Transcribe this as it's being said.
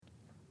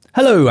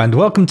Hello and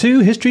welcome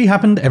to History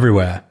Happened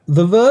Everywhere.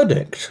 The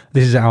Verdict.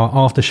 This is our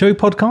after show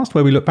podcast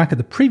where we look back at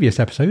the previous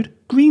episode,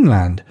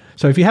 Greenland.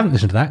 So if you haven't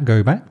listened to that,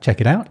 go back,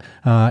 check it out,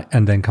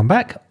 and then come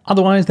back.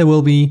 Otherwise, there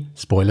will be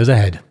spoilers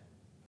ahead.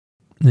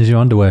 Is your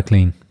underwear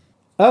clean?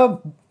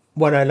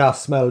 When I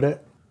last smelled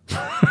it.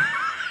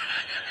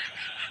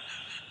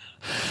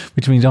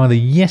 Which means either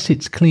yes,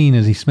 it's clean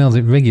as he smells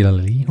it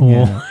regularly,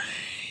 or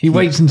he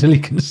waits until he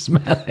can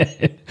smell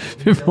it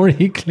before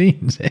he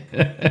cleans it.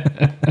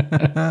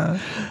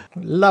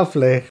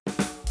 Lovely.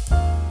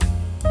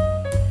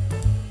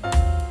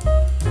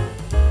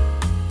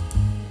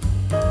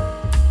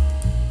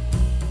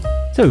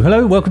 So,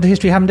 hello, welcome to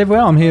History Happened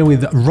Everywhere. I'm here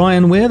with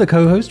Ryan Weir, the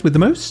co-host with the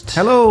most.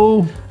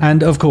 Hello.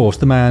 And, of course,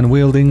 the man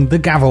wielding the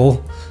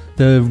gavel,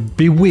 the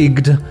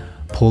bewigged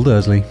Paul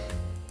Dursley.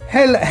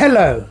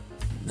 Hello.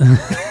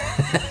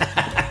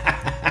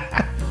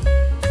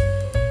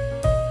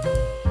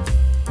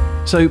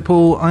 So,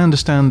 Paul, I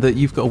understand that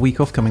you've got a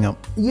week off coming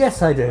up.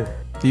 Yes, I do.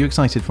 Are you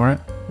excited for it?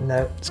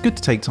 No. It's good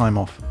to take time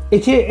off.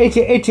 It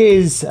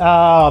is.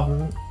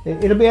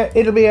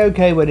 It'll be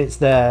okay when it's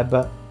there,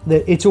 but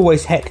it's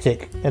always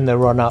hectic in the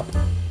run up.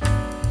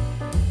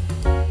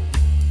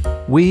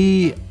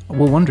 We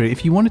were wondering,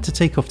 if you wanted to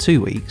take off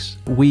 2 weeks,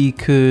 we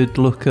could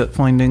look at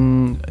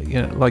finding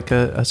like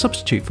a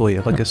substitute for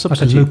you, like a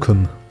substitute. Like a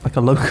locum. Like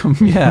a locum,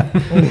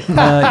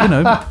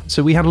 yeah.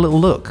 So we had a little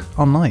look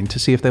online to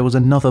see if there was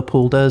another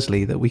Paul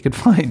Dursley that we could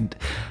find.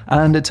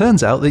 And it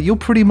turns out that you're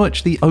pretty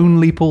much the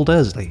only Paul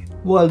Dursley.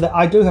 Well,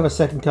 I do have a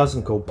second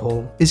cousin called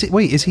Paul. Is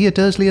he a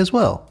Dursley as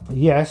well?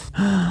 Yes.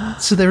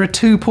 So there are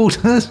two Paul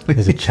Dursleys.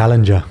 There's a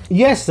challenger.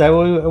 Yes,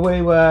 so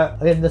we were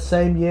in the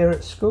same year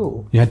at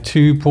school. You had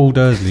two Paul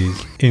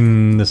Dursleys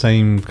in the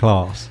same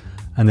class,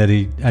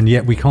 and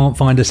yet we can't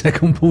find a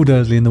second Paul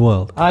Dursley in the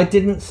world. I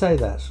didn't say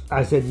that.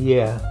 I said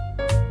yeah.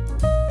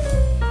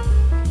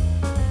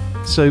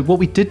 So what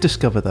we did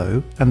discover,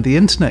 though, and the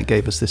internet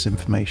gave us this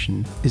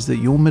information, is that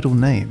your middle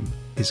name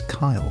is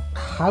Kyle.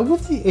 How would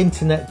the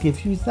internet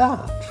give you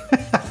that?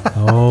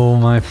 Oh,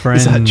 my friend.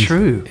 Is that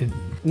true?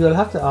 You'll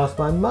have to ask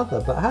my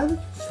mother, but how did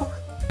you find...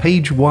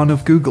 Page 1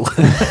 of Google.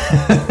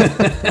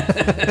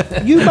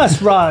 You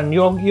must run.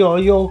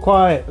 You're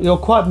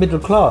quite middle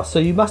class, so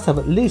you must have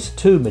at least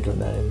two middle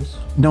names.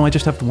 No, I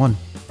just have the one.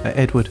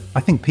 Edward. I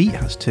think Pete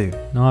has two.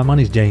 No, mine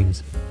is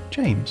James.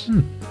 James.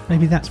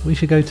 Maybe we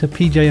should go to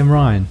PJ and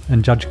Ryan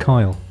and judge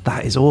Kyle.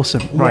 That is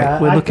awesome. Right,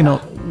 Yeah, we're looking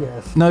up.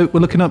 Yes. No, we're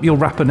looking up your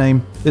rapper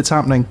name. It's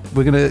happening.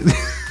 We're gonna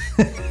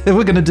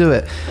we're gonna do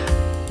it.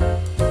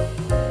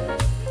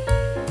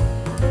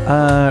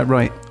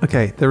 Right.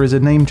 Okay. There is a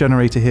name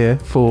generator here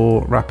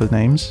for rapper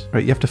names.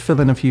 Right. You have to fill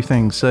in a few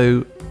things. So,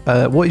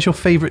 what is your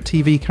favourite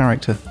TV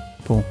character,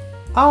 Paul?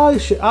 I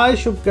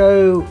should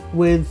go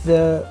with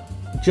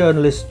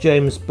journalist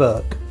James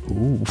Burke.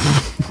 Ooh.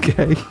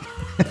 Okay.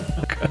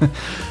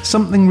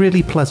 Something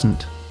really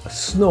pleasant.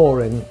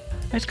 Snoring.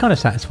 It's kind of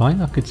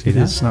satisfying. I could see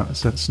that. It's not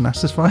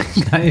satisfying.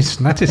 That is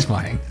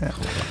satisfying.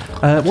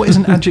 What is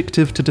an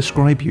adjective to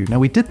describe you? Now,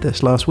 we did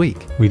this last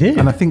week. We did.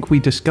 And I think we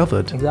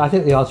discovered. I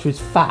think the answer is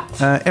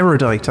fat.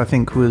 Erudite, I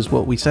think, was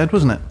what we said,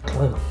 wasn't it?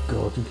 Oh,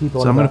 God. You keep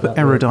on So I'm going to about put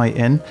that word. erudite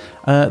in.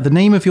 The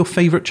name of your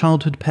favourite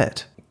childhood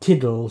pet?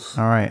 Tiddles.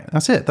 All right,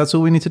 that's it. That's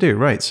all we need to do.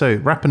 Right, so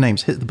rapper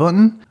names, hit the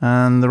button.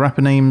 And the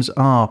rapper names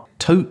are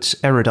Totes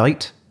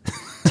Erudite.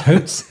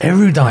 Totes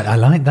Erudite. I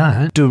like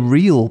that. The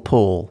Real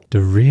Paul. The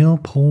real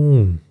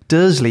Paul.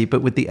 Dursley,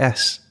 but with the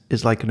S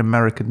is like an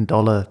American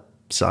dollar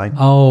sign.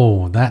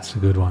 Oh, that's a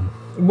good one.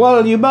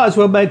 Well, you might as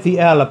well make the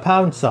L a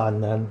pound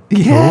sign then.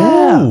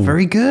 Yeah, Oh.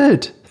 very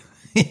good.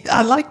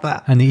 I like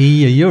that. And the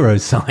E a euro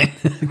sign.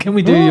 Can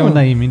we do your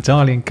name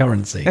entirely in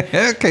currency?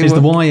 Okay, Is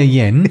the well, Y a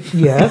yen?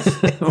 Yes.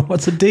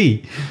 What's a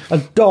D? A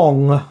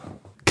dong.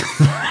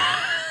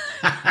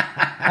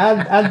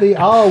 and the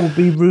R will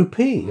be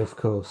rupee, of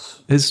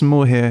course. there's some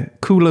more here.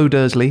 Kulo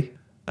Dursley.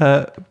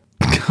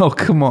 Oh,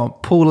 come on.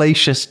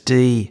 Paulacious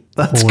D.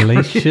 That's great.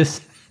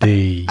 Paulacious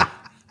D.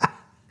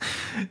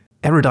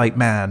 Erudite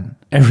Man.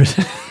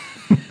 Erudite.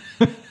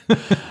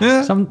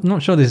 So I'm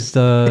not sure this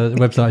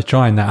website's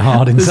trying that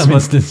hard in some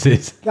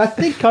instances. I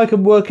think I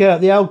can work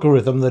out the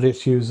algorithm that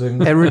it's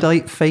using.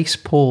 Erudite Face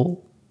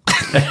Paul.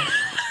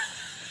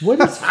 Where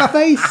does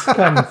face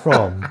come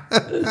from?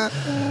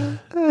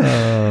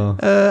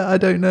 I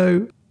don't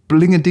know.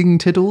 Bling-a-ding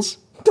Tiddles.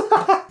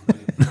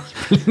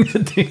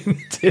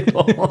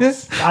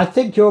 I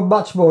think you're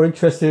much more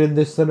interested in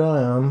this than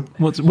I am.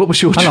 What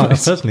was your I like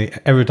choice? personally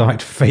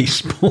erudite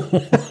face Paul.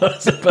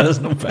 That's a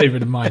personal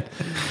favourite of mine.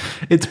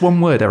 It's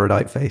one word,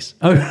 erudite face.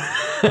 Oh,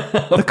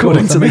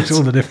 According that to makes this.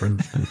 all the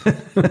difference.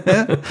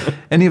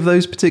 Any of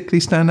those particularly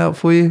stand out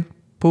for you,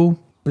 Paul?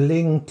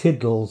 Bling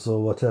tiddles or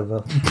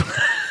whatever.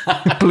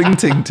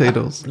 Bling-ting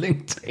Tiddles.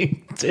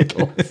 Bling-ting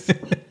tiddles.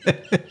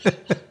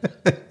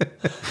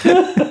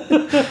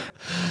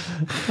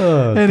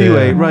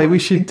 Anyway, right, we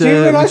should... Do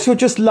you realise you're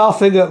just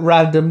laughing at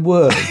random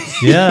words?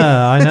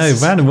 Yeah, I know.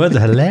 Random words are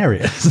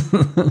hilarious.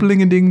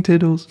 Bling-a-ding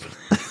Tiddles.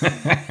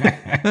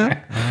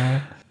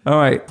 All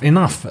right.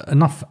 Enough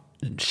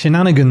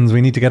shenanigans.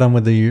 We need to get on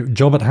with the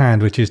job at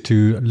hand, which is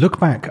to look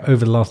back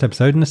over the last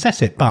episode and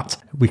assess it. But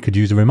we could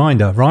use a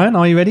reminder. Ryan,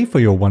 are you ready for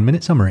your 1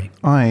 minute summary?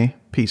 I,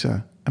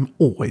 Peter, am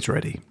always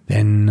ready.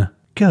 Then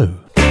go.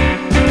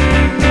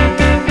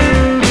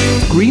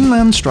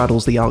 Greenland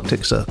straddles the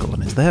Arctic Circle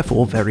and is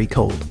therefore very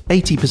cold.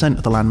 80%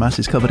 of the landmass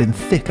is covered in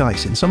thick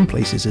ice, in some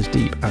places as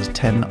deep as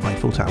 10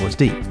 Eiffel Towers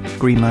deep.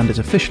 Greenland is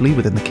officially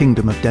within the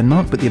Kingdom of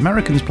Denmark, but the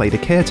Americans played a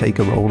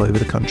caretaker role over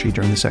the country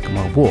during the Second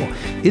World War.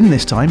 In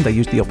this time, they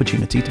used the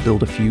opportunity to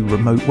build a few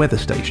remote weather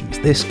stations.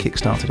 This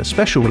kick-started a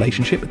special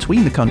relationship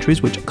between the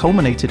countries, which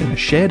culminated in a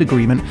shared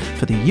agreement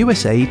for the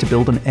USA to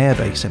build an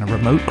airbase in a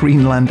remote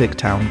Greenlandic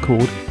town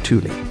called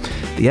Thule.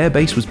 The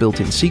airbase was built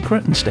in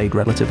secret and stayed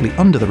relatively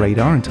under the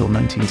radar until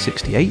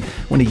 1968,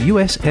 when a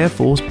US Air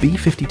Force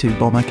B-52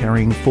 bomber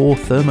carrying 4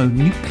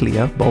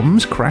 thermonuclear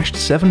bombs crashed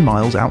 7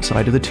 miles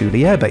outside of the Thule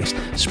airbase,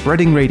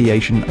 spreading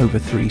radiation over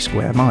 3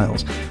 square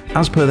miles.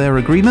 As per their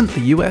agreement,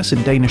 the US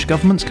and Danish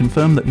governments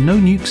confirmed that no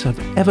nukes have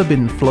ever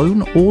been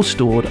flown or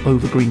stored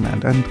over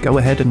Greenland, and go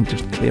ahead and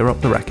just clear up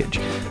the wreckage.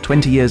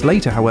 20 years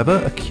later,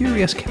 however, a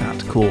curious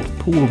cat called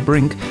Paul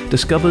Brink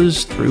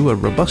discovers through a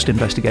robust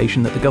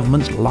investigation that the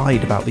governments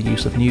lied about the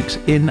use of nukes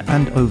in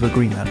and over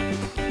Greenland.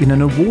 In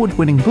an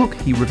award-winning book,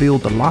 he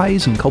revealed the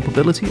lies and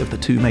culpability of the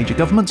 2 major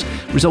governments,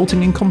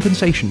 resulting in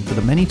compensation for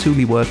the many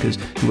Thule workers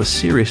who were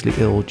seriously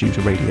ill due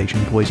to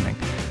radiation poisoning.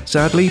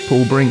 Sadly,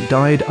 Paul Brink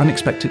died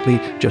unexpectedly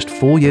just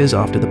 4 years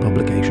after the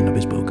publication of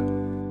his book.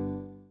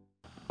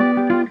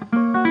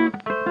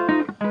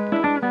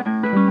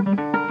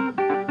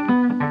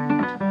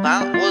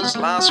 That was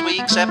last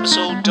week's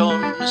episode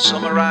done,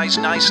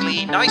 summarised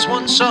nicely. Nice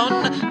one,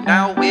 son.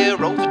 Now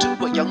we're over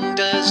to a young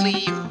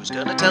Dursley, who's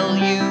gonna tell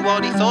you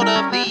what he thought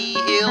of thee.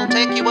 He'll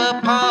take you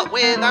apart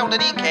without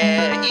any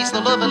care. He's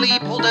the lovely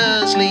Paul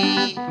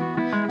Dursley.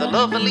 The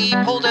lovely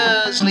Paul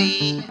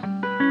Dursley.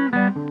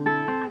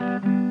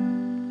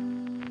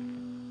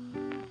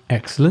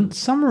 Excellent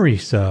summary,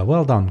 sir.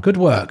 Well done. Good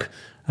work.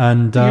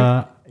 And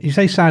you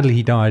say sadly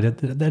he died.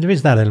 There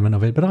is that element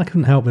of it, but I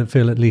couldn't help but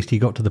feel at least he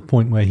got to the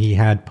point where he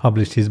had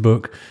published his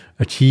book,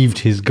 achieved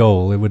his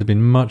goal. It would have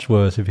been much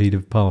worse if he'd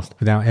have passed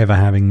without ever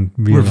having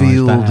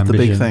revealed that the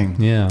big thing.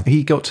 Yeah.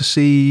 He got to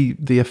see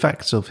the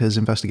effects of his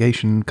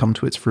investigation come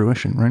to its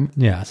fruition, right?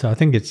 Yeah, so I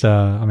think it's,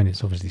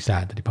 it's obviously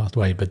sad that he passed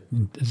away, but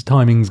as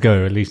timings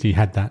go, at least he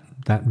had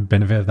that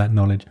benefit of that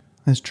knowledge.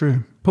 That's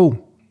true. Paul,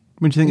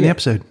 what do you think of the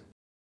episode?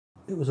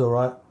 It was all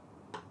right.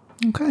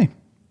 Okay,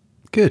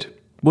 good.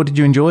 What did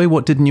you enjoy?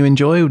 What didn't you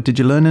enjoy? Did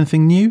you learn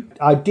anything new?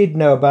 I did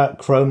know about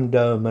Chrome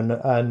Dome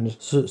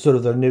and sort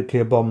of the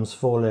nuclear bombs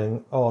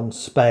falling on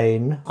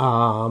Spain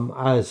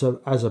as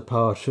a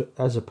part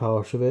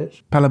of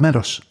it.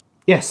 Palomeros.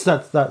 Yes,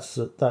 that's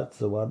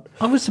the one.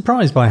 I was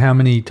surprised by how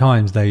many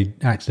times they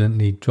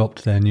accidentally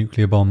dropped their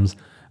nuclear bombs.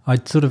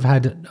 It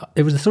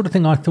was the sort of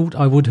thing I thought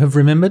I would have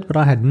remembered, but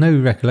I had no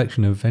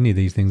recollection of any of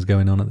these things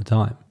going on at the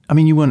time. I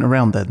mean, you weren't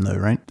around then, though,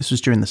 right? This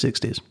was during the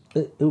 60s.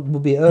 It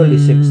would be early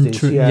 60s,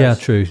 true, yes. Yeah,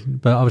 true.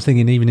 But I was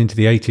thinking even into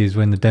the 80s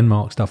when the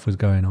Denmark stuff was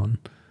going on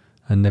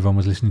and everyone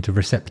was listening to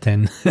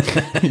Recepten.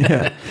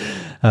 Yeah.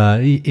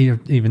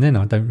 Even then,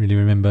 I don't really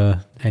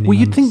remember anyone Well,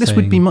 you'd think this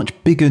would be saying-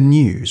 much bigger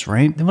news,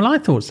 right? Well, I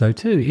thought so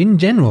too. In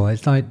general,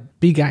 it's like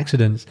big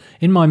accidents.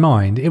 In my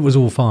mind, it was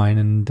all fine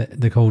and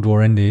the Cold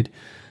War ended,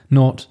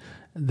 not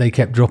they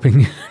kept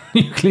dropping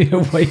nuclear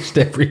waste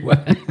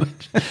everywhere,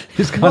 which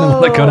is kind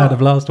of what I got out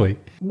of last week.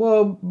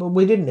 Well, but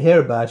we didn't hear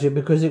about it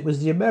because it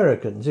was the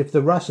Americans. If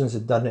the Russians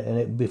had done it and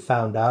it would be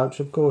found out,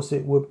 of course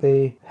it would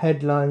be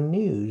headline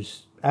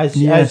news. As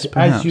you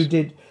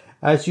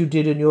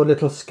did in your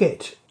little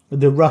skit,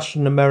 the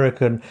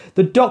Russian-American,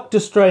 the Dr.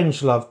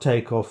 Strangelove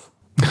takeoff.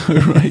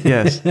 Right,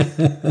 yes.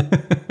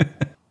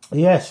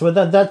 Yes, well,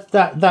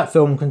 that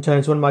film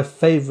contains one of my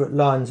favourite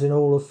lines in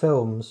all of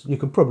films. You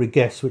can probably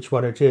guess which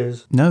one it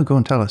is. No, go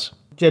on, tell us.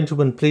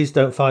 Gentlemen, please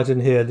don't fight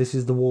in here. This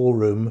is the war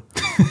room.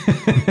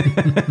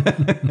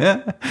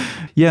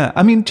 Yeah,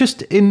 I mean,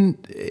 just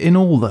in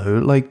all, though,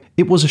 like,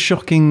 it was a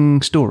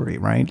shocking story,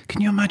 right?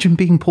 Can you imagine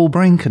being Paul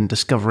Brink and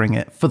discovering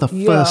it for the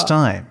first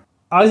time?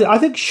 I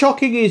think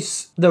shocking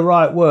is the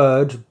right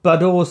word,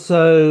 but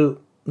also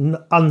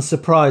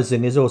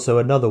unsurprising is also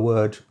another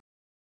word.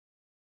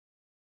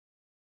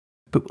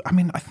 But, I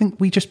mean, I think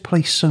we just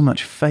place so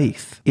much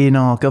faith in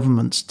our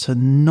governments to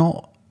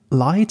not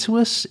lie to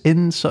us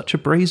in such a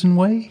brazen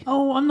way.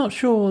 Oh, I'm not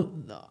sure.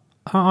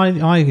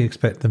 I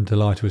expect them to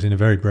lie to us in a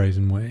very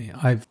brazen way.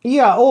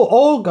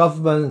 All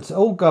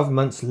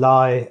governments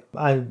lie.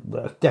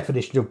 And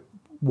definition of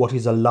what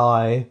is a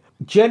lie.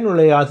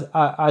 Generally,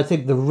 I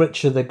think the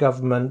richer the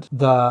government,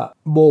 the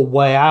more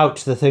weigh out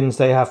the things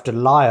they have to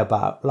lie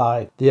about,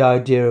 like the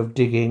idea of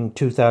digging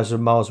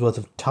 2,000 miles worth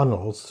of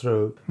tunnels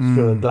through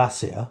a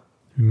glacier.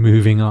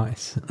 Moving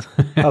ice.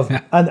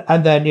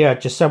 and then,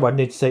 just someone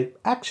needs to say,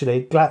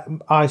 actually,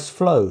 ice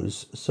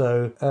flows.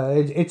 So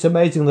it's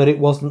amazing that it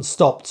wasn't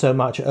stopped so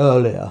much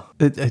earlier.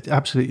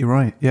 Absolutely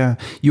right, yeah.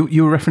 You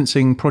were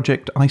referencing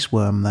Project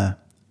Iceworm there.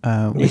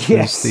 which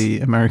Yes. was the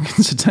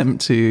Americans'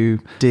 attempt to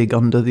dig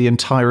under the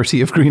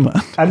entirety of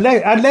Greenland.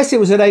 Unless it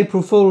was an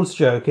April Fool's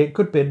joke. It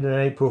could be an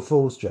April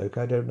Fool's joke.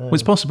 I don't know. Well,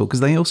 it's possible because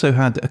they also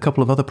had a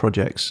couple of other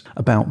projects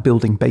about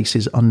building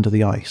bases under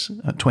the ice.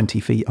 20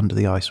 feet under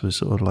the ice was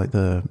sort of like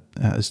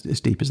as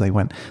deep as they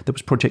went. There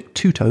was Project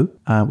Tuto,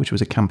 which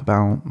was a camp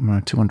about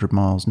 200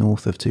 miles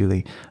north of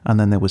Thule. And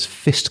then there was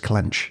Fist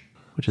Clench,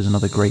 which is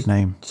another great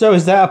name. So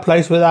is that a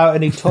place without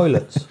any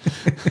toilets?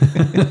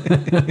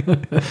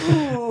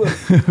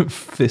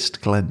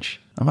 Fist Clench.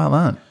 How about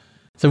that?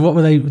 So what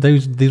were they?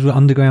 These were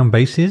underground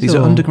bases? These or?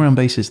 are underground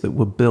bases that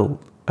were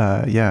built.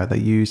 They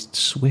used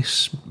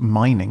Swiss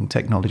mining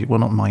technology. Well,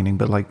 not mining,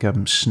 but like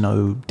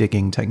snow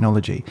digging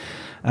technology.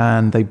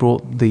 And they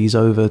brought these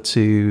over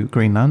to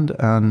Greenland,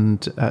 and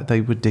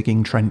they were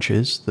digging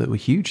trenches that were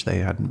huge. They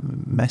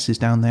had messes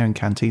down there and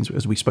canteens,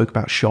 as we spoke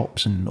about,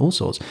 shops and all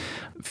sorts.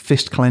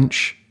 Fist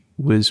Clench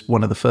was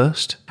one of the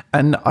first.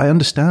 And I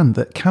understand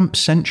that Camp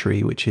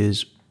Century, which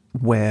is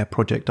where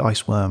Project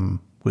Iceworm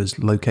was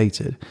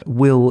located,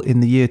 will in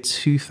the year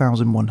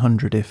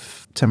 2100,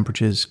 if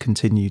temperatures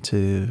continue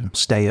to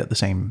stay at the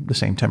same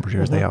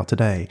temperature as they are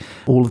today,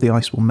 all of the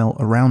ice will melt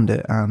around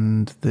it,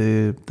 and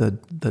the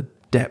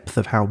depth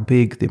of how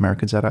big the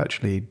Americans had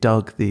actually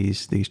dug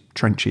these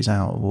trenches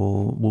out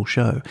will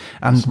show,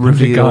 and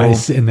reveal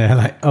guys sitting there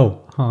like,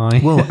 oh,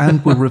 hi. Well,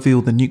 and will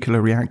reveal the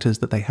nuclear reactors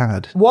that they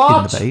had in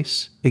the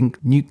base, in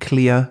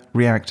nuclear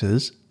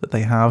reactors that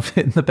they have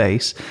in the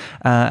base,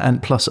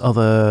 and plus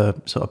other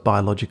sort of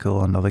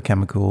biological and other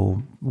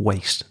chemical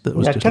waste that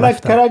was just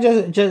left there.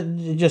 Can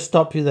I just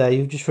stop you there?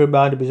 You've just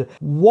reminded me.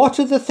 What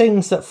are the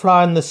things that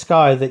fly in the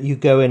sky that you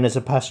go in as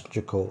a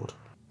passenger called?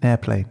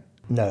 Airplane.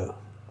 No.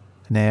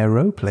 An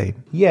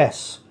aeroplane.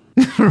 Yes.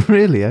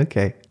 Really?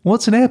 Okay.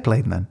 What's an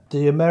airplane then?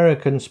 The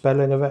American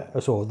spelling of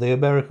it, or the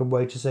American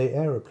way to say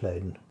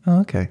aeroplane.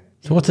 Oh, okay.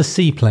 So what's a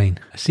seaplane?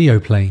 A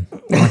seaplane?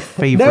 My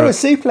favourite. No, a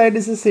seaplane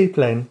is a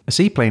seaplane. A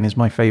seaplane is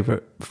my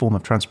favourite form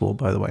of transport,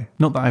 by the way.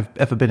 Not that I've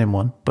ever been in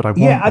one, but I want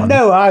one. Yeah,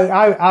 no,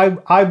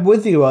 I'm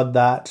with you on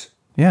that.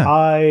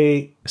 Yeah.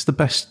 It's the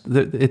best.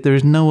 There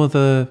is no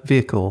other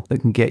vehicle that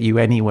can get you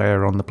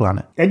anywhere on the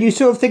planet. And you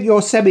sort of think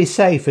you're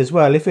semi-safe as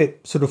well. If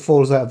it sort of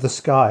falls out of the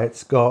sky,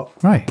 it's got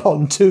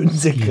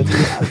pontoons it can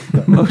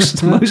land.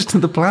 most of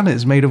the planet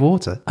is made of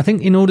water. I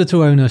think in order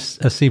to own a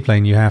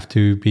seaplane, you have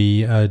to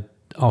be an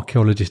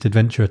archaeologist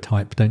adventurer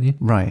type, don't you?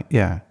 Right,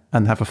 yeah.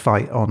 And have a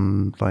fight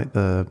on like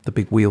the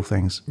big wheel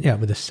things. Yeah,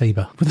 with a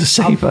sabre. With a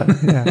sabre,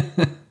 yeah.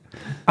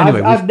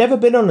 Anyway, I've never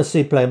been on a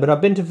seaplane, but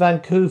I've been to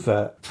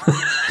Vancouver.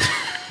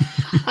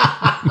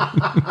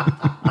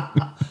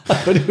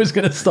 But it was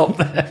going to stop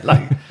there.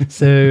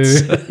 So.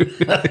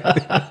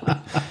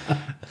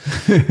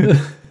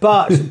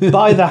 But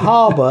by the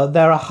harbour,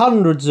 there are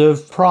hundreds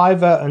of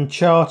private and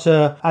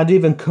charter and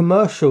even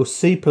commercial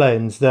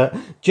seaplanes that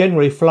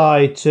generally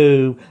fly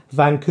to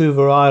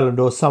Vancouver Island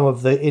or some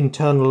of the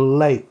internal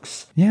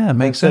lakes. Yeah, it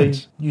makes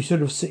sense. You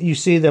sort of you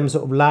see them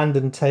sort of land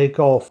and take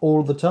off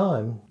all the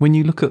time. When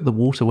you look at the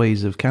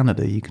waterways of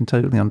Canada, you can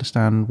totally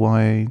understand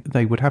why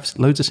they would have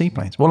loads of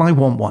seaplanes. Well, I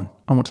want one.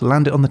 I want to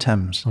land it on the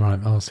Thames. All right,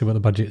 I'll see what the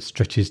budget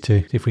stretches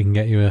to. See if we can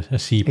get you a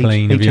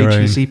seaplane of your HHE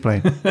own.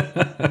 seaplane.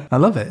 I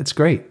love it. It's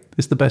great.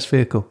 It's the best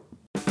vehicle.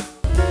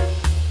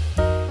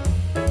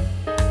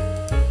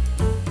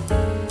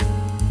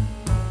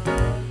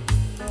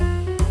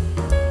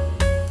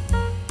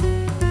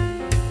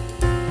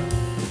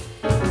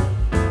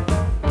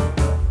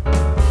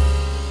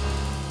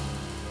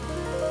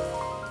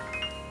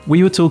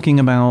 We were talking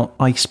about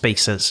ice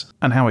bases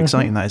and how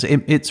exciting that is.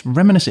 It's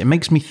reminiscent. It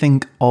makes me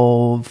think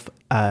of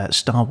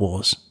Star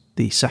Wars,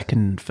 the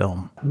second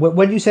film.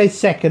 When you say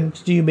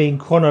second, do you mean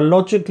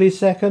chronologically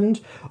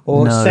second,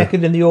 or No.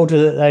 second in the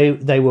order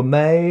that they were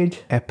made?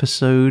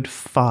 Episode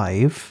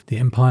 5. The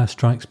Empire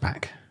Strikes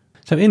Back.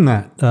 So in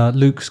that,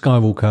 Luke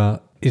Skywalker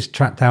is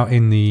trapped out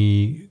in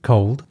the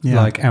cold,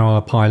 like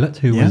our pilot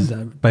who was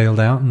bailed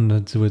out and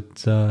was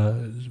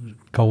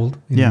cold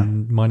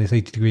in minus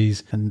 80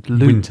 degrees and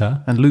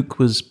winter. And Luke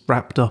was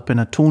wrapped up in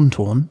a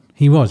tauntaun.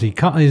 He was. He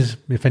cut his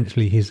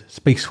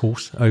space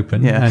horse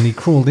open and he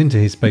crawled into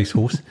his space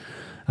horse.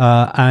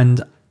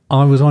 And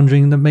I was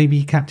wondering that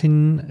maybe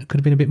Captain could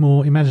have been a bit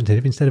more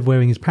imaginative. Instead of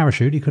wearing his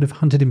parachute, he could have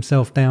hunted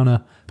himself down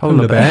a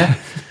polar bear.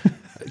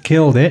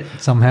 Killed it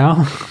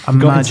somehow.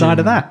 Got inside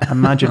of that.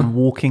 Imagine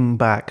walking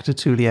back to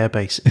Thule Air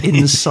Base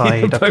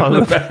inside a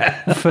polar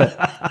bear.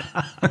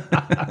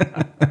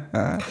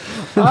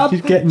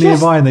 You get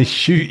nearby and they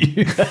shoot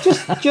you.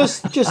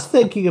 just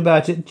thinking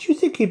about it, do you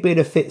think he'd been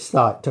a fit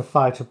sight to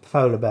fight a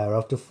polar bear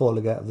after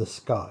falling out of the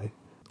sky?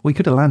 We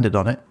could have landed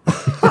on it.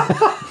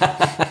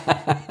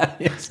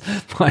 Yes,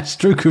 by a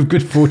stroke of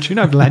good fortune,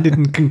 I've landed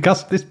and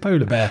concussed this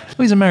polar bear. Well,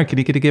 he's American.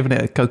 He could have given it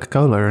a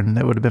Coca-Cola and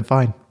it would have been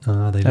fine.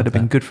 They'd have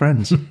been good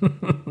friends.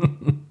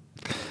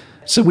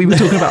 So we were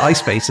talking about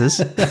ice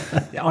bases.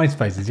 Ice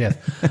bases, yes.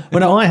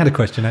 Well, no, I had a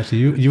question, actually.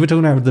 You were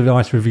talking about the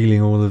ice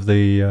revealing all of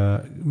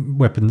the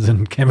weapons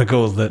and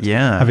chemicals that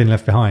have been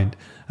left behind.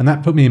 And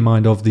that put me in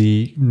mind of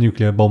the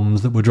nuclear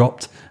bombs that were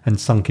dropped and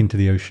sunk into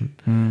the ocean.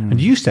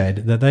 And you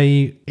said that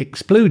they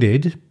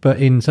exploded, but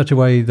in such a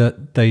way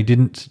that they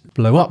didn't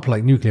blow up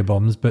like nuclear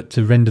bombs, but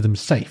to render them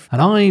safe.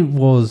 And I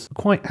was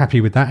quite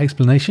happy with that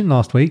explanation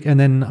last week.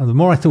 And then the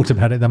more I thought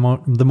about it, the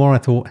more I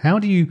thought, how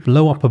do you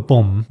blow up a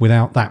bomb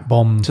without that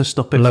bomb To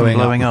stop it from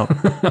blowing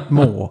up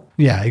more.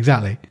 Yeah,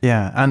 exactly.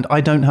 Yeah, and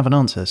I don't have an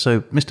answer.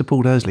 So, Mr.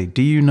 Paul Dursley,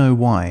 do you know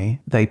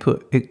why they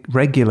put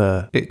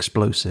regular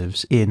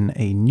explosives in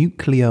a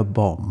nuclear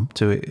bomb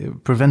to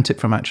prevent it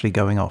from actually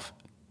going off?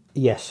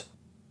 Yes.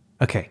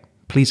 Okay,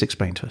 please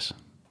explain to us.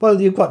 Well,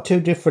 you've got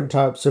two different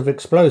types of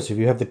explosive.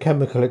 You have the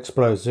chemical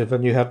explosive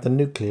and you have the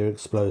nuclear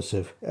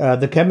explosive.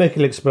 The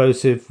chemical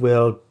explosive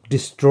will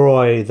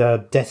destroy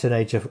the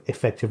detonator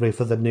effectively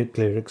for the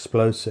nuclear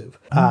explosive.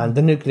 And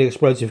the nuclear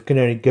explosive can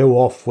only go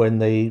off when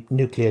the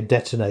nuclear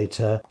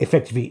detonator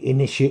effectively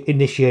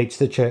initiates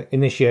the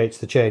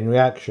chain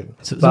reaction.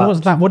 So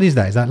what's that? What is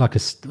that? Is that like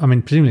I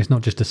mean, presumably it's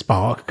not just a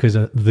spark, because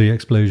the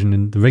explosion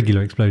and the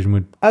regular explosion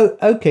would... Oh,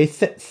 okay.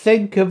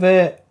 Think of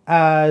it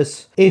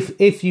as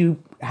if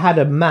you had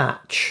a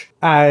match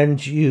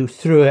and you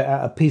threw it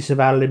at a piece of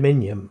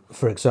aluminium,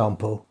 for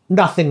example,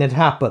 nothing had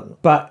happened.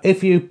 But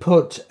if you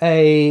put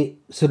a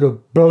sort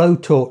of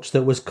blowtorch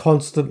that was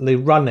constantly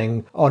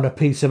running on a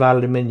piece of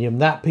aluminium,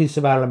 that piece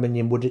of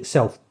aluminium would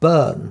itself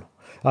burn.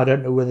 I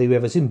don't know whether you've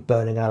ever seen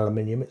burning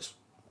aluminium. It's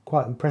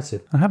quite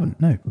impressive. I haven't,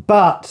 no.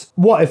 But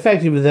what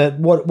effectively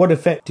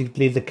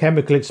the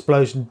chemical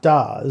explosion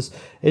does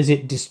is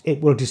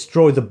it will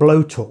destroy the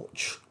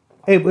blowtorch.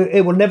 It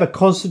will never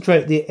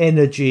concentrate the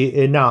energy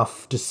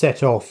enough to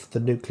set off the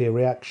nuclear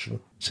reaction.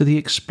 So the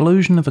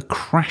explosion of a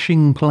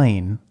crashing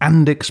plane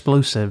and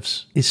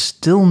explosives is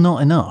still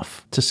not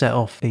enough to set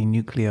off a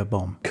nuclear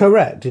bomb.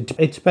 Correct.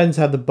 It depends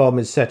how the bomb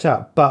is set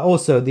up. But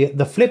also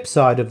the flip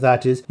side of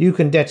that is you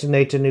can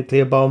detonate a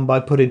nuclear bomb by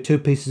putting two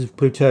pieces of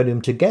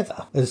plutonium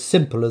together. As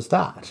simple as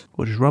that.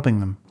 Or just rubbing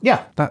them.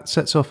 Yeah. That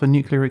sets off a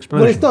nuclear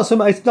explosion. Well,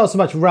 it's not so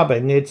much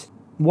rubbing. It's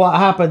what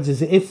happens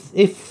is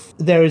if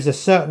there is a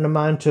certain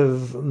amount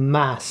of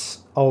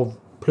mass of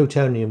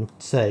plutonium,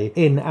 say,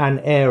 in an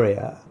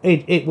area,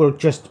 it will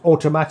just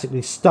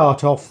automatically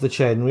start off the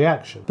chain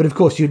reaction. But of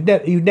course, you'd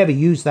never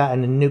use that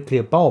in a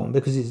nuclear bomb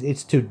because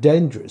it's too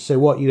dangerous. So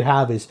what you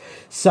have is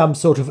some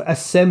sort of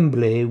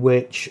assembly,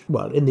 which,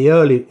 well, in the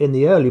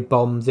early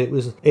bombs, it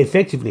was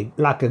effectively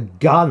like a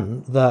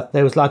gun. That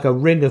there was like a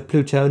ring of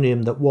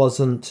plutonium that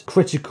wasn't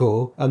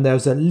critical, and there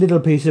was a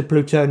little piece of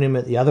plutonium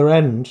at the other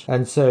end.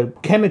 And so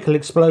chemical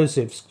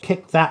explosives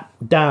kicked that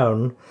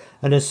down,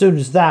 and as soon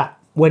as that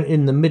went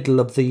in the middle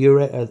of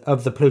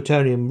the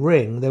plutonium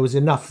ring, there was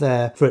enough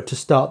there for it to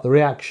start the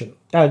reaction.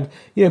 And,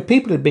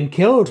 people had been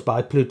killed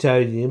by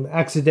plutonium,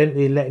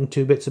 accidentally letting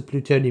two bits of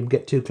plutonium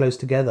get too close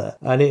together,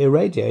 and it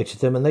irradiated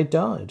them and they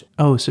died.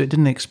 Oh, so it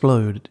didn't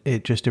explode,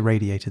 it just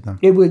irradiated them.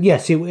 It would,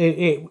 yes,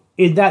 it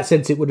in that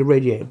sense it would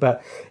irradiate,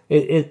 but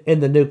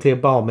in the nuclear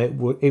bomb it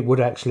would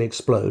actually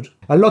explode.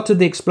 A lot of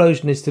the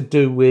explosion is to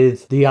do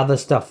with the other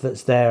stuff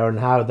that's there and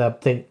how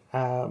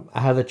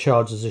the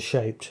charges are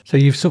shaped.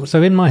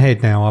 So in my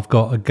head now, I've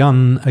got a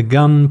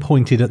gun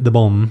pointed at the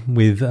bomb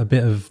with a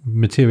bit of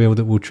material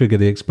that will trigger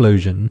the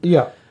explosion.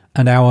 Yeah.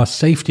 And our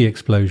safety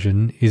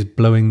explosion is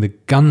blowing the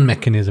gun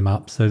mechanism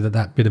up so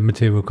that bit of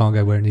material can't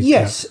go where it needs to go.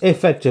 Yes,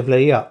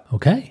 effectively, yeah.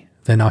 Okay.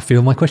 Then I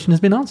feel my question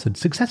has been answered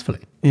successfully.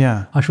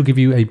 Yeah. I shall give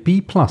you a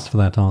B+ for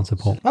that answer,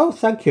 Paul. Oh,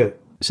 thank you.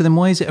 So then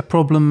why is it a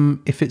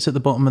problem if it's at the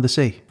bottom of the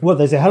sea? Well,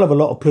 there's a hell of a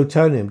lot of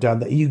plutonium down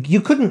there.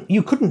 You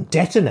couldn't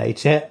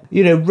detonate it.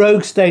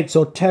 Rogue states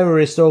or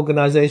terrorist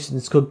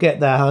organisations could get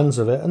their hands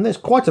of it, and there's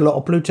quite a lot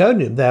of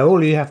plutonium there.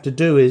 All you have to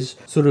do is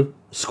sort of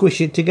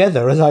squish it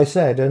together, as I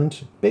said,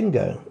 and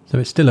bingo. So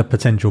it's still a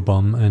potential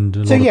bomb, and a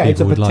lot of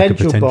people would like a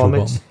potential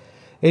bomb.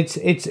 It's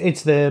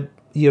the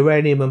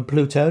uranium and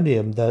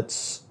plutonium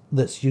that's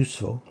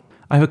useful.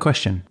 I have a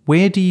question.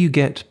 Where do you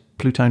get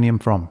plutonium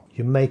from?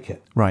 You make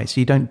it. Right, so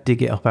you don't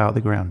dig it up out of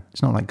the ground.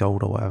 It's not like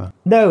gold or whatever.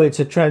 No, it's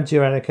a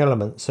transuranic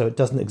element, so it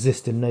doesn't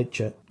exist in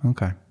nature.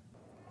 Okay.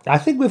 I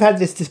think we've had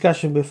this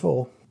discussion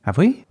before. Have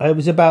we? It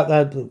was about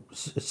that.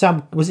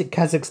 Was it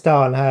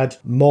Kazakhstan had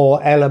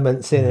more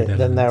elements in it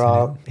than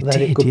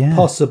it could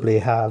possibly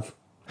have?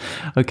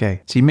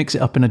 Okay, so you mix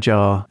it up in a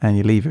jar and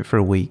you leave it for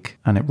a week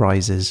and it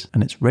rises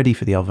and it's ready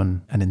for the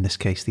oven, and in this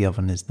case the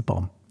oven is the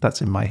bomb.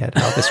 That's in my head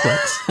how this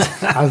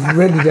works. I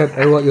really don't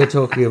know what you're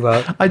talking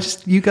about.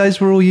 You guys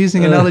were all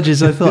using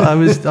analogies. I thought I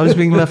was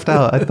being left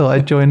out. I thought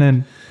I'd join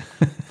in.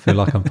 I feel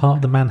like I'm part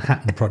of the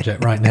Manhattan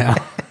Project right now.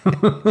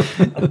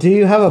 Do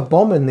you have a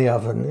bomb in the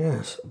oven?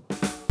 Yes.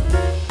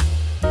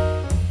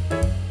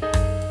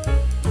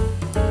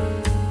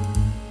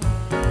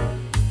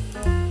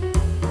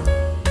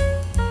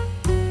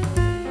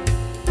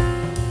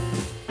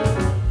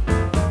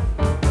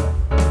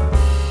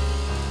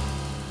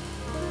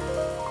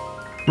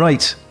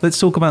 Right, let's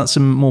talk about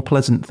some more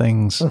pleasant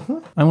things.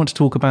 I want to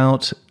talk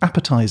about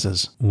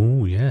appetizers.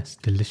 Oh, yes.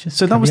 Delicious.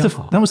 So that was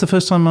caviar. the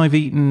first time I've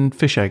eaten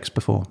fish eggs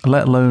before,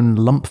 let alone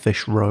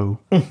lumpfish roe.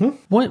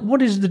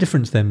 What is the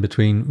difference then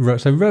between roe?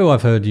 So roe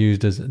I've heard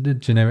used as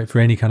generic for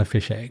any kind of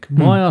fish egg.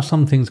 Why are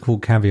some things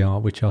called caviar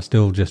which are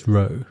still just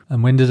roe?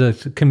 And when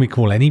can we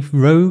call any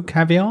roe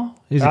caviar?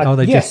 Are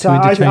they yes, just too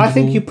interchangeable? I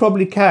think you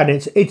probably can.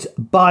 It's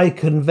by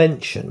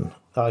convention.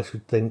 I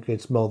should think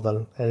it's more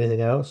than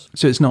anything else.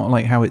 So it's not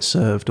like how it's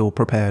served or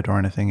prepared or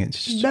anything.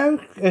 It's just, No,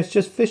 it's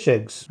just fish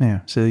eggs. yeah.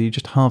 So you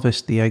just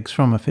harvest the eggs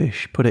from a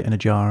fish, put it in a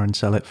jar, and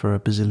sell it for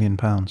 £1 billion.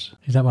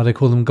 Is that why they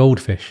call them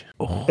goldfish?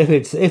 If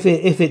it's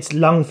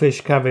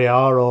lungfish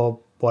caviar or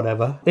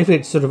whatever, if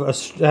it's sort of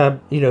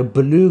a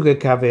beluga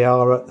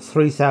caviar at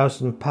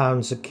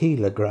 £3,000 a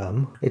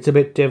kilogram, it's a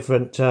bit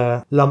different.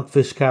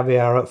 Lumpfish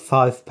caviar at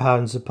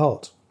 £5 a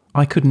pot.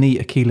 I couldn't eat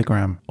a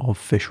kilogram of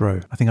fish roe.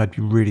 I think I'd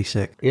be really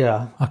sick.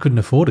 Yeah. I couldn't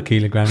afford a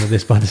kilogram of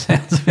this by the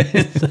sounds of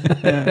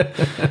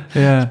it.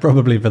 Yeah.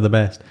 Probably for the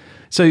best.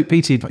 So,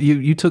 Petey,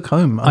 you took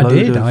home I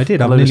did. I've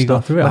nearly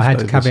got through it. I had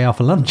leftovers. caviar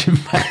for lunch, in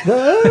fact.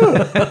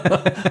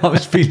 I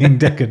was feeling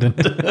decadent.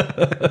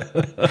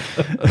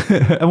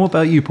 And what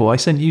about you, Paul? I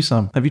sent you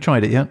some. Have you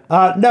tried it yet?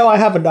 No, I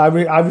haven't. I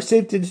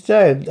received it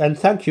today, and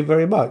thank you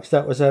very much.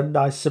 That was a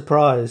nice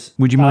surprise.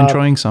 Would you mind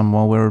trying some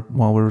while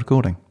we're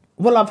recording?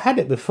 Well, I've had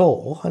it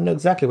before. I know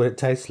exactly what it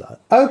tastes like.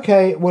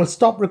 Okay, we'll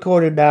stop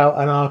recording now,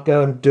 and I'll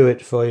go and do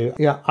it for you.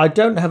 Yeah, I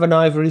don't have an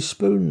ivory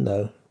spoon,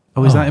 though.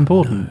 Oh, is that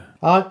important?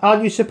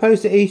 Aren't you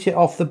supposed to eat it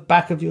off the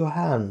back of your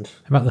hand?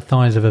 How about the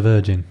thighs of a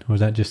virgin? Or is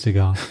that just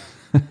cigars?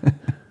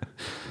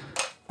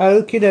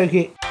 Okie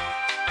dokie.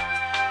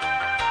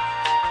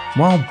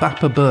 While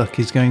Bapper Burke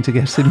is going to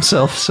get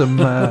himself some...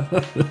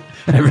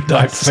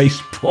 Erudite face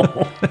porn.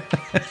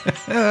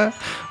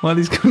 while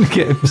he's going to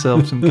get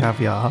himself some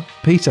caviar.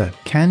 Peter,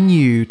 can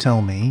you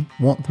tell me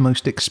what the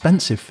most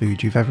expensive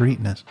food you've ever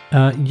eaten is?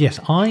 Yes,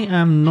 I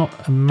am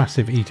not a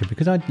massive eater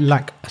because I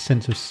lack a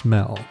sense of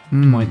smell.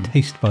 My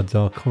taste buds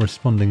are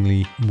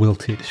correspondingly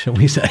wilted, shall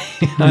we say.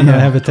 And I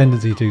have a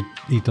tendency to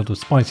eat a lot of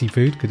spicy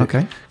food because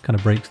Okay. it kind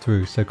of breaks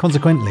through. So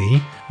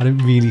consequently, I don't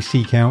really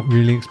seek out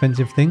really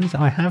expensive things.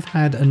 I have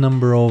had a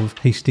number of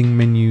tasting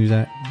menus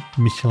at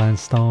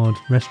Michelin-starred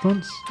restaurants.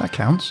 That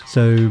counts.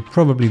 So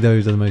probably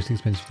those are the most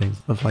expensive things.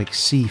 Of like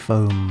sea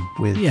foam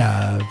with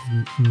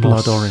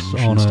Blood orange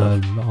and on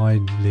stuff. an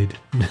eyelid.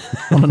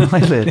 on an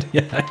eyelid.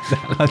 Yeah,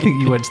 exactly. I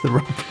think you went to the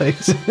wrong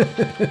place.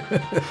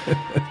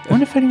 I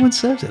wonder if anyone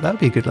serves it. That would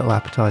be a good little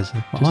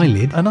appetizer. An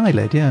eyelid? An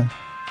eyelid, yeah.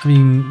 I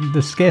mean,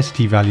 the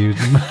scarcity value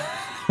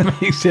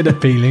makes it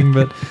appealing,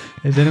 but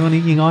is anyone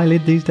eating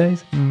eyelid these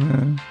days?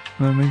 No,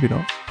 maybe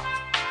not.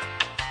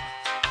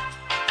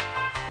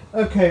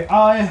 Okay,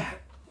 I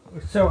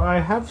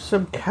have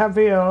some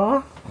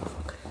caviar,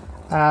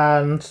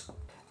 and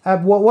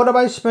what am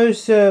I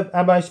supposed to?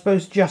 Am I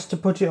supposed just to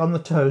put it on the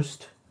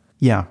toast?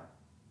 Yeah.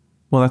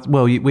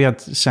 Well, we had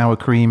sour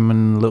cream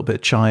and a little bit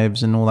of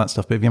chives and all that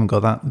stuff, but if you haven't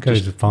got that,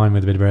 Goes just fine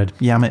with a bit of bread.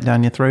 yam it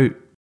down your throat.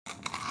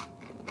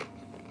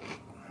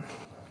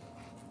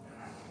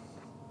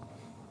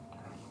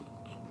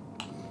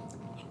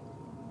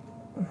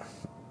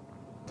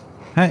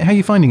 How are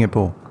you finding it,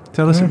 Paul?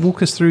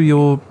 Walk us through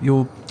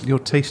your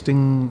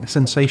tasting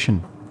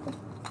sensation.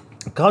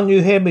 Can't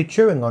you hear me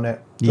chewing on it?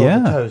 On Yeah.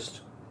 the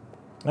toast.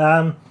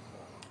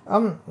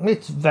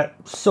 It's very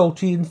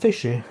salty and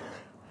fishy.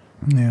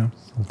 Yeah.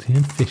 Salty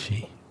and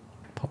fishy.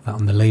 Pop that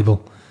on the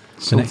label.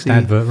 The next Salty,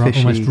 advert fishy.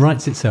 almost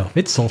writes itself.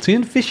 It's salty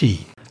and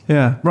fishy.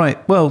 Yeah.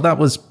 Right. Well, that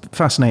was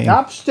fascinating.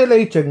 I'm still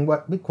eating.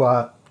 Be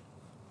quiet.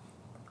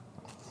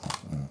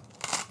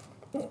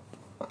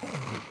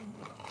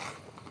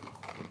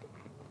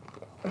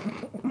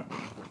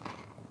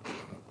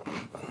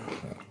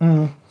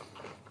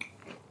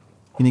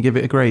 Can you give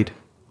it a grade?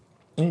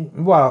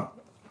 Well,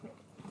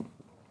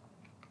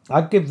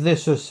 I'd give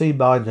this a C-.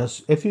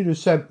 If you'd have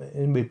sent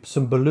me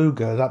some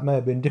beluga, that may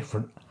have been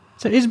different.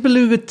 So is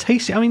beluga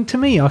tasty? I mean, to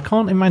me, I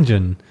can't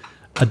imagine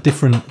a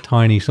different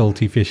tiny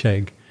salty fish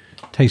egg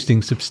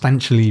tasting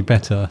substantially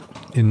better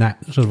in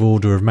that sort of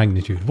order of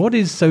magnitude. What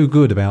is so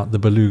good about the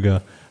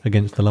beluga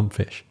against the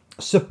lumpfish?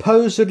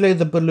 Supposedly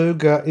the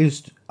beluga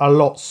is a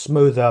lot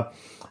smoother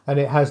and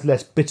it has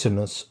less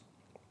bitterness.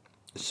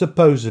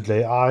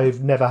 Supposedly.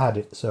 I've never had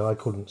it, so I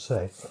couldn't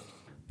say.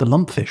 The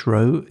lumpfish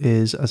roe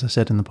is, as I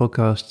said in the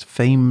podcast,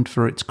 famed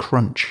for its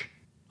crunch.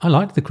 I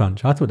liked the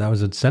crunch. I thought that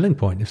was a selling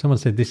point. If someone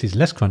said this is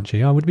less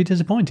crunchy, I would be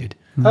disappointed.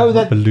 Oh,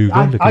 that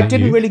Beluga, looking I at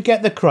didn't you. really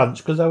get the crunch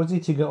because I was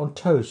eating it on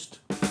toast.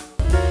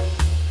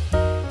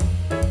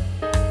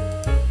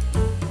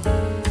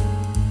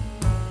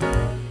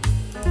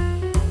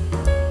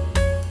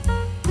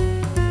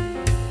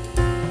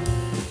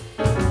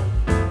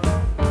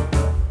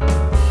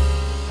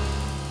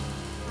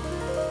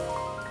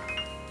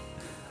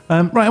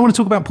 Right, I want to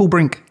talk about Paul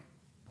Brink.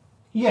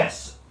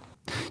 Yes.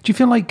 Do you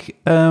feel like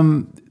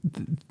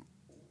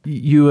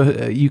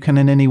you can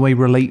in any way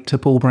relate to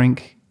Paul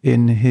Brink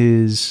in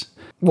his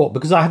What?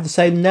 Because I have the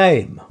same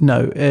name.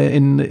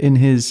 in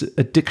his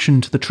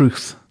addiction to the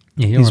truth?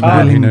 Yeah, you're He's a man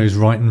who willing- knows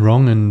right and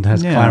wrong and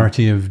has Yeah.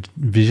 clarity of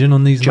vision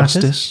on these matters.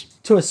 Justice.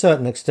 To a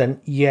certain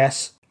extent,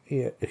 yes.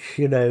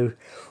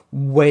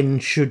 When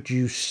should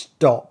you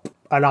stop?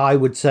 And I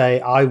would say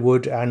I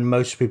would, and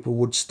most people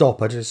would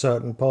stop at a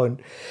certain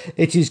point.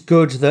 It is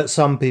good that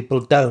some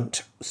people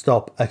don't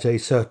stop at a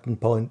certain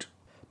point.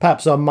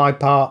 Perhaps on my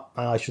part,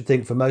 and I should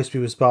think for most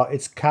people's part,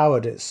 it's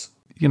cowardice.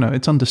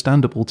 It's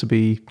understandable to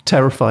be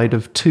terrified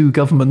of two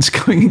governments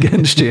going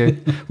against you,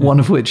 one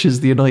of which is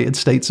the United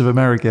States of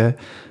America.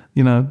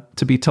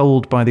 To be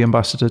told by the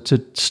ambassador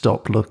to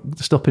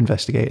stop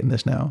investigating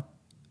this now,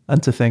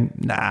 and to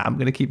think, nah, I'm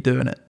going to keep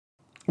doing it.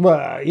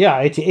 Well, yeah,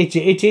 it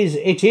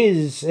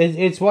is.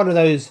 It's one of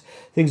those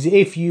things.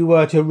 If you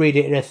were to read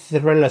it in a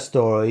thriller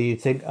story,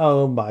 you'd think,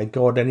 "Oh my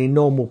god, any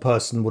normal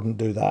person wouldn't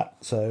do that."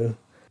 So,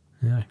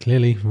 Yeah,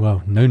 clearly,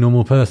 well, no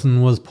normal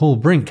person was Paul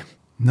Brink.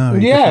 No,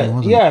 he definitely yeah,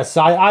 wasn't. yes,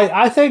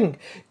 I think,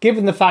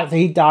 given the fact that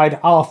he died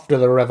after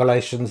the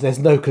revelations, there's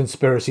no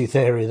conspiracy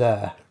theory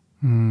there.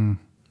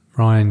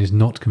 Ryan is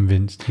not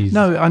convinced. He's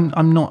No,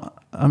 I'm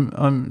not. I don't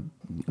know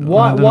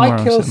Why where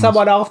I'm kill sitting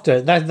someone after?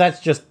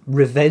 That's just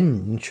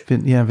revenge,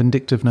 on this.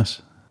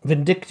 Vindictiveness.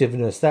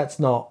 vindictiveness. That's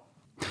not.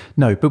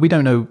 No, but we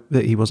don't know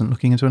that he wasn't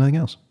looking into anything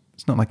else.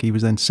 It's not like he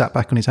was then sat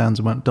back on his hands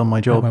and went, done my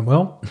that job. went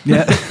well.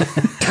 Yeah.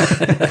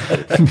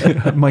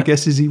 My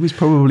guess is he was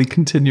probably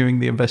continuing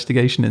the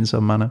investigation in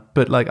some manner.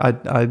 But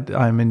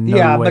I'm in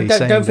no way but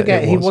saying don't that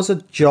forget, it he was a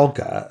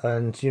jogger,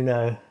 and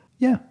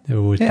Yeah, They're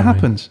always it dying.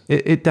 happens.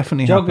 It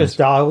definitely joggers happens.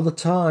 die all the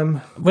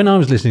time. When I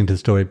was listening to the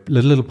story, a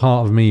little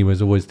part of me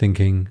was always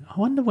thinking, I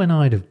wonder when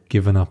I'd have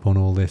given up on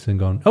all this and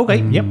gone,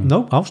 okay, yep,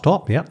 no, I'll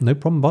stop. Yep, no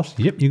problem, boss.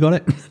 Yep, you got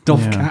it.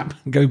 Doff Yeah. cap,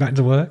 go back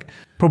to work.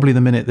 Probably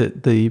the minute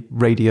that the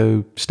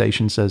radio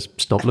station says,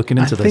 stop looking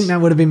into I think this. that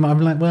would have been, I'm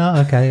like, well,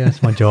 okay,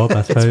 that's my job.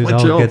 I suppose my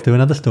I'll job. get to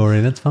another story.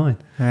 That's fine.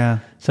 Yeah.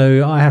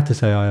 So I have to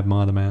say I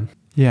admire the man.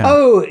 Yeah.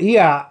 Oh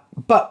yeah,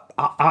 but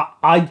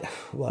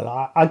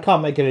I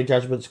can't make any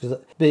judgments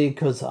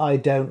because I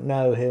don't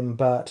know him.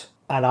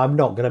 And I'm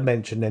not going to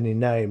mention any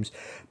names.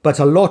 But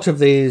a lot of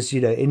these,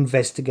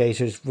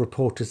 investigators,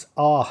 reporters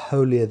are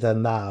holier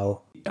than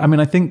thou. I mean,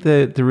 I think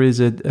that there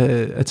is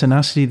a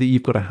tenacity that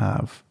you've got to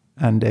have,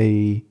 and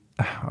I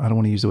don't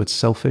want to use the word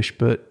selfish,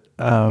 but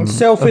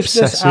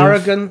Selfishness, obsessive.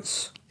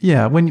 arrogance.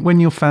 Yeah, when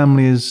your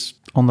family is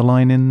on the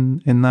line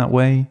in that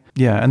way.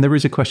 Yeah, and there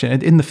is a question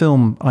in the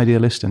film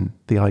Idealist, and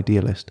the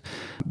Idealist,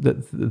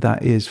 that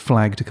is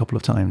flagged a couple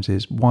of times,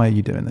 is why are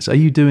you doing this? Are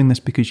you doing this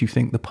because you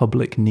think the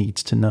public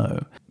needs to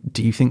know?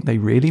 Do you think they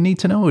really need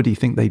to know, or do you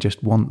think they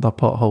just want the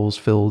potholes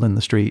filled in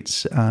the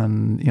streets?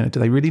 And do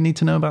they really need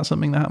to know about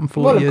something that happened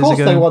 40 Well, of years course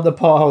ago? they want the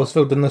potholes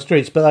filled in the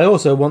streets, but they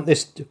also want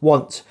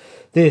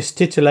this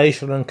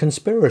titillation and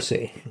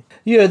conspiracy.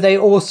 They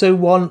also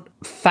want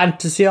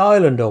Fantasy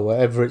Island or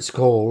whatever it's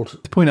called.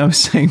 The point I was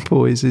saying,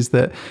 Paul, is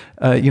that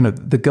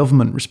the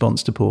government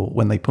response to Paul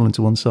when they pull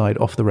into one side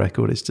off the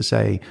record is to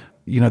say,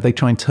 they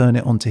try and turn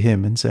it onto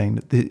him and saying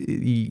that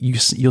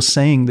you're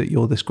saying that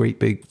you're this great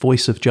big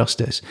voice of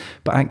justice,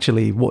 but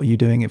actually, what are you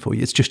doing it for?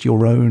 It's just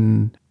your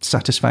own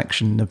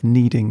satisfaction of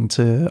needing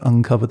to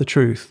uncover the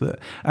truth. That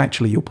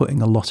actually you're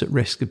putting a lot at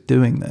risk of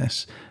doing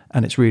this,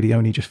 and it's really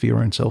only just for your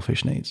own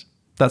selfish needs.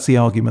 That's the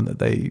argument that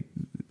they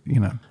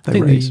I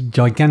think raise. the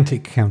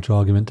gigantic counter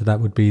argument to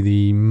that would be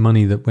the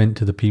money that went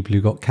to the people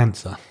who got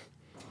cancer.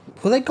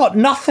 Well, they got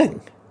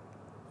nothing.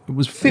 It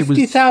was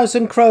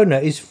 50,000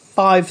 krona is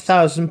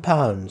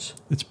 £5,000.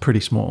 It's pretty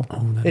small.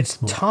 That It's is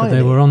small. tiny. But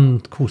they were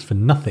on course for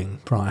nothing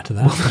prior to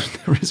that.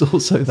 There is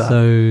also that.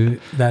 So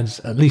that's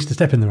at least a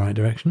step in the right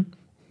direction.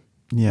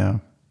 Yeah.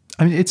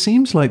 I mean, it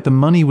seems like the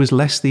money was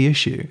less the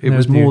issue. It No,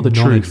 was the more the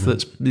truth.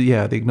 acknowledgement.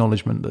 The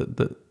acknowledgement that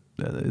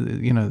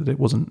that it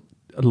wasn't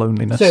a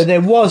loneliness. So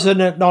there was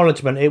an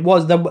acknowledgement.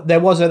 There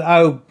wasn't,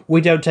 oh,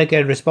 we don't take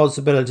any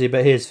responsibility,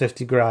 but here's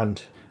 50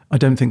 grand. I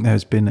don't think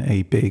there's been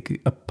a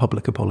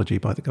public apology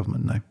by the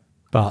government, no.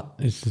 But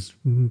it's as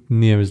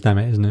near as damn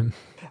it, isn't it?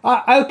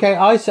 Okay,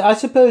 I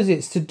suppose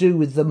it's to do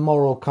with the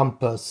moral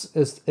compass,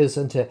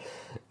 isn't it?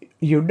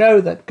 You know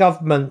that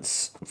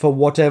governments, for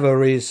whatever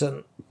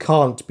reason,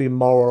 can't be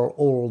moral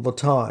all the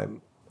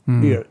time.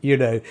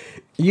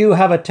 You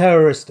have a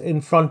terrorist in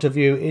front of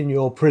you in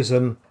your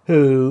prison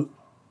who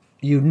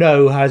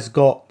has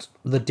got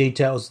the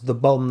details of the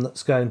bomb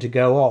that's going to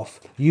go off.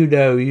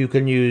 You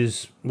can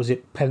use, was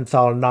it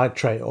pentyl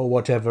nitrate or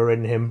whatever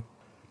in him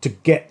to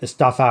get the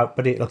stuff out,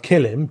 but it'll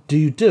kill him. Do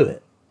you do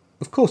it?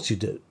 Of course you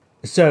do.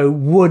 So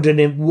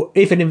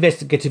if an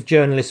investigative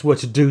journalist were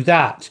to do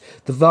that,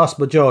 the vast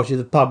majority of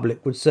the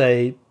public would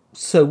say,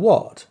 so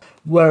what?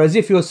 Whereas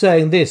if you're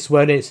saying this,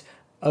 when it's,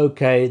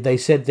 okay, they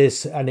said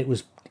this and it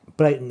was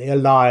blatantly a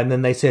lie, and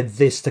then they said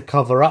this to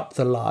cover up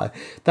the lie,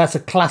 that's a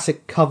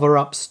classic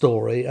cover-up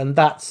story, and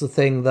that's the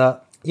thing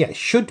that,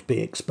 should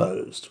be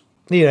exposed.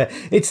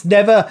 It's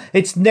never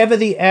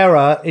the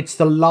error, it's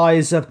the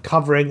lies of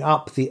covering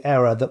up the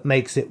error that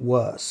makes it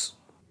worse.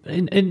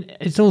 And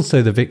it's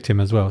also the victim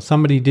as well.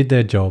 Somebody did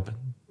their job,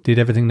 did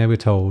everything they were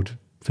told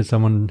for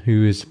someone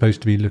who is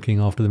supposed to be looking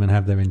after them and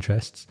have their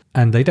interests,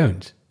 and they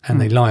don't. and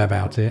they lie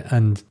about it.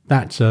 And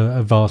that's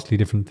a vastly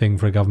different thing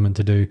for a government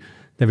to do.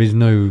 There is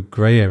no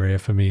grey area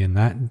for me in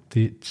that.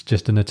 It's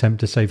just an attempt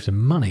to save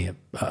some money at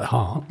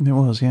heart. It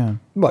was, yeah.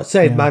 Well,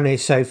 save money,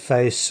 save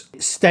face,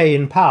 stay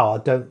in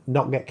power,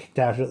 not get kicked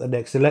out at the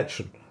next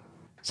election.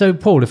 So,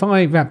 Paul, if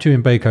I wrapped you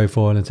in Bako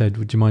foil and said,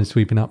 would you mind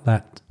sweeping up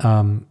that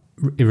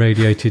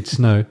irradiated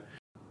snow?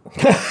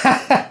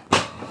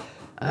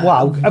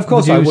 Well, of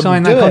course I wouldn't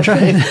sign do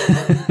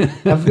that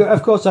it.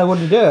 Of course I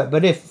wouldn't do it.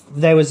 But if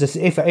there was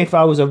if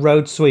I was a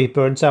road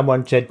sweeper and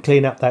someone said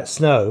clean up that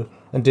snow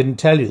and didn't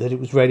tell you that it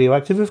was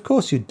radioactive, of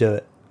course you'd do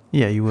it.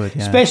 Yeah, you would,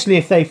 yeah. Especially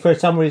if they, for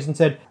some reason,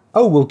 said,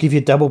 "Oh, we'll give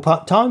you double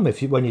time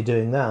when you're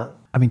doing that."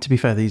 I mean, to be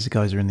fair, these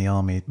guys are in the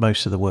army.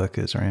 Most of the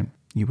workers are in.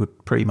 You were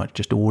pretty much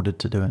just ordered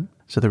to do it.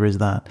 So there is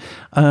that.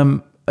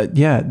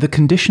 The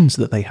conditions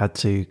that they had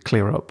to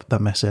clear up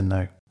that mess in,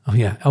 though. Oh,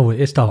 yeah. Oh,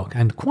 it's dark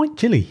and quite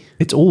chilly.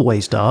 It's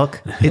always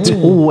dark. It's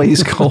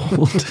always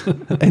cold.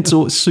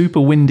 It's super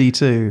windy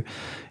too.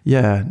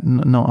 Yeah,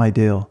 not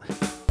ideal.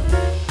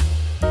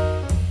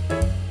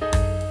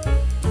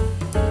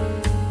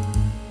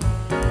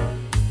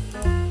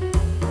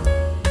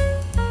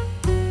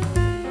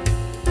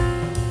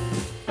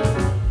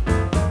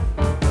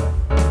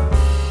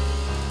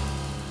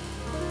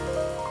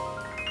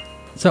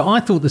 So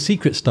I thought the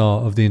secret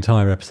star of the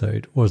entire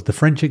episode was the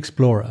French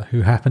explorer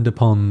who happened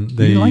upon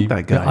the... You like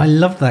that guy? I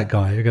love that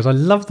guy because I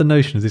love the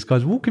notion of this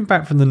guy's walking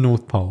back from the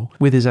North Pole.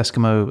 With his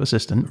Eskimo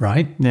assistant.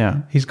 Right?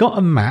 Yeah. He's got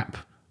a map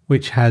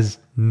which has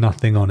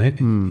nothing on it.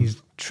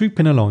 He's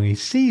trooping along. He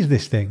sees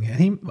this thing.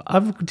 And I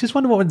just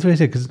wonder what went through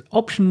his head, because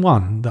option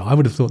one, that I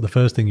would have thought the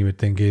first thing you would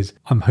think is,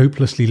 I'm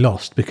hopelessly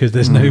lost because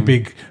there's no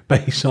big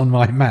base on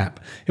my map.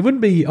 It wouldn't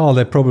be,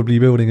 they're probably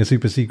building a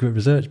super secret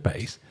research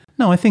base.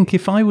 No, I think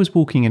if I was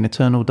walking in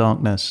eternal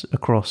darkness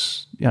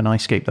across an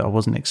icescape that I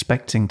wasn't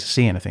expecting to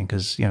see anything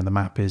because, the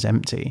map is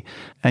empty,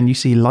 and you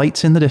see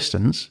lights in the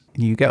distance,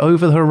 and you get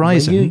over the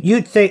horizon...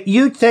 You'd think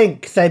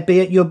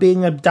you're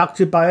being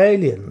abducted by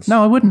aliens.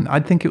 No, I wouldn't.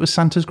 I'd think it was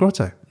Santa's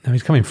grotto. No,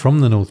 he's coming from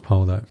the North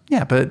Pole, though.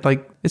 Yeah, but,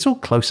 it's all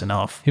close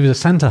enough. He was a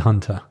Santa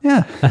hunter.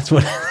 Yeah. That's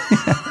what...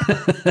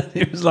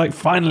 It was like,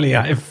 finally,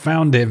 I have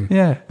found him.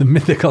 Yeah. The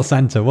mythical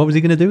Santa. What was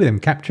he going to do with him?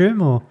 Capture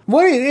him, or...?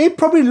 Well, it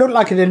probably looked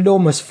like an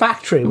enormous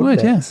factory,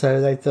 wouldn't it? Yeah.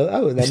 So they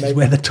thought, this is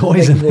where the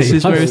toys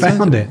are. I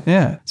found it.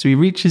 Yeah. So he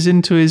reaches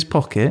into his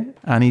pocket,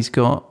 and he's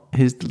got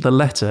the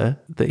letter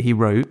that he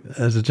wrote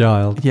as a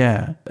child.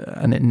 Yeah,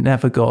 and it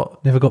never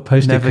got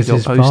posted because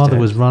his father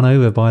was run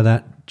over by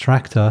that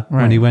tractor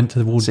when he went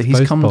towards the post box.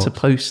 So he's come to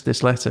post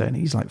this letter, and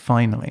he's like,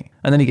 finally.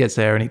 And then he gets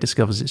there and he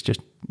discovers it's just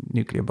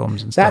nuclear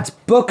bombs and stuff.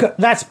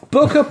 That's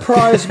Booker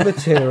Prize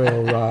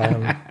material,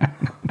 Ryan.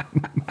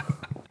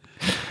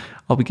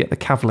 I'll be getting the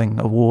Cavilling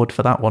Award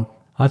for that one.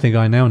 I think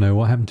I now know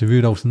what happened to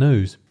Rudolph's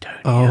nose.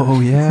 Oh,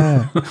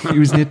 yeah. He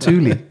was near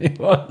Thule. He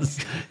was.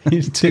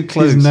 He took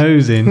his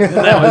nose in.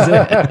 That was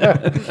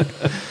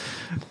it.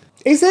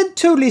 Isn't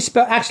Thule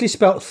actually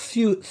spelled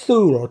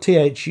Thule or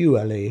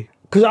Thule?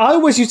 Because I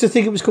always used to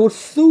think it was called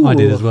Thule. I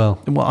did as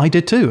well. Well, I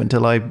did too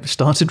until I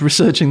started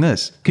researching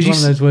this. It's one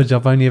of those words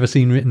I've only ever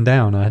seen written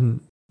down. I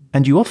hadn't.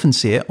 And you often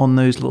see it on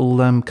those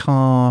little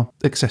car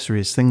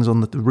accessories, things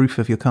on the roof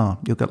of your car.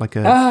 You'll get like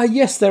a...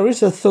 yes, there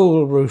is a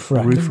Thule roof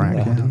rack. Roof rack,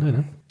 I didn't know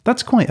that.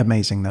 That's quite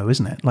amazing, though,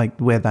 isn't it? Like,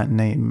 where that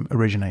name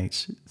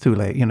originates, Thule.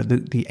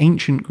 The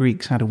ancient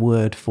Greeks had a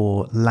word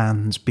for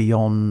lands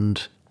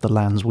beyond the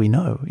lands we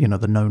know,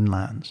 the known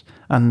lands.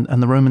 And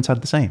the Romans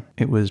had the same.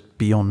 It was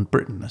beyond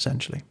Britain,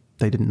 essentially.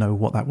 They didn't know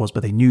what that was,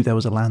 but they knew there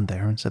was a land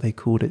there, and so they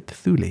called it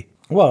Thule.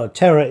 Well,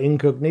 terra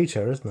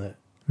incognita, isn't it?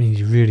 I mean,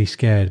 you're really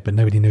scared, but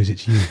nobody knows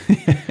it's you.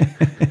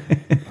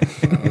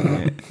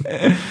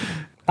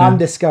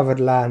 Undiscovered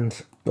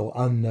land or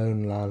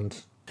unknown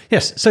land.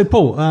 Yes. So,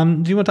 Paul,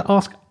 do you want to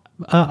ask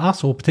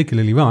us, or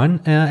particularly Ryan,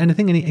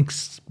 any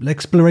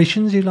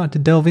explorations you'd like to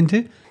delve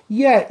into?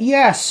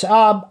 Yes.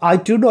 I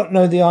do not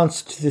know the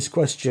answer to this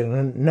question,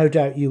 and no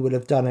doubt you will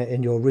have done it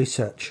in your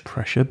research.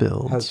 Pressure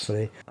builds.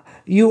 Hopefully.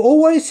 You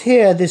always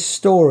hear this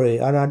story,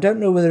 and I don't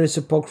know whether it's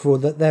apocryphal,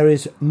 that there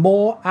is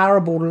more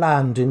arable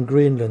land in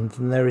Greenland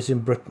than there is in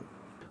Britain.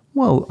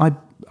 Well,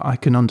 I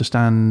can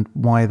understand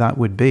why that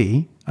would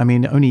be. I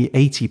mean, only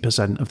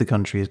 80% of the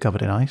country is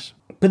covered in ice.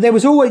 But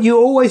you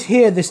always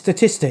hear this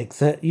statistic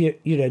that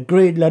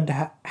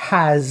Greenland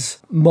has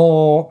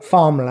more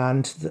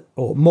farmland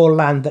or more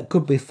land that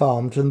could be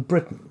farmed than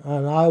Britain,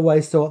 and I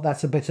always thought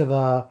that's a bit of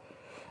a.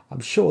 I'm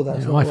sure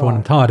that's. I thought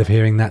I'm tired of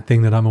hearing that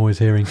thing that I'm always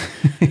hearing.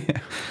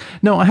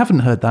 No, I haven't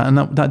heard that, and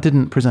that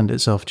didn't present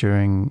itself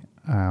during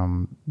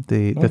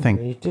the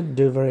thing. You didn't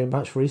do very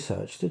much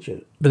research, did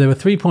you? But there were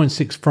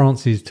 3.6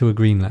 Frances to a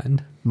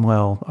Greenland.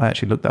 Well, I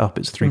actually looked that up.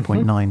 It's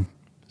 3.9. Mm-hmm.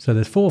 So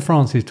there's 4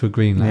 Frances to a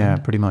Greenland. Yeah,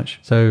 pretty much.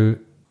 So...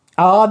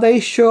 Are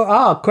they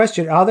sure...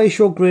 question. Are they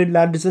sure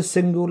Greenland is a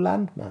single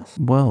landmass?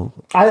 Well...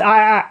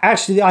 I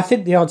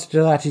think the answer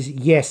to that is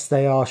yes,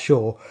 they are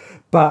sure.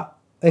 But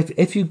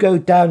if you go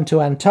down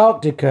to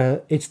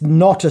Antarctica, it's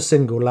not a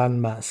single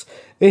landmass.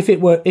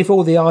 If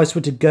all the ice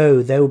were to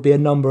go, there would be a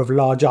number of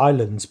large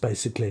islands,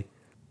 basically.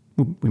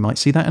 We might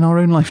see that in our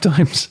own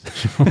lifetimes.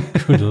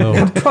 Good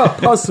Lord.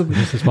 Possibly.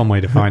 This is one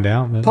way to find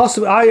out. But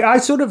Possibly. I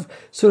sort of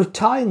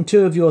tying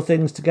two of your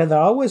things together.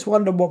 I always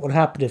wonder what would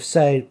happen if,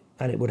 say,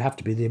 and it would have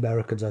to be the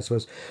Americans, I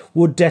suppose,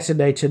 would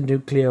detonate a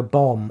nuclear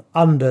bomb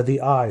under the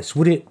ice.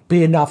 Would it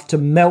be enough to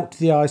melt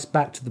the ice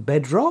back to the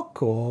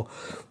bedrock, or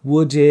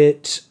would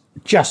it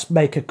just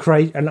make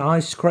an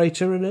ice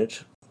crater in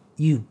it?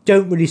 You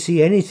don't really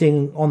see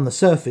anything on the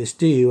surface,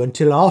 do you,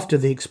 until after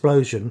the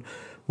explosion,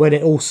 when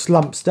it all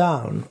slumps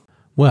down.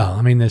 Well,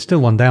 I mean, there's still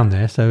one down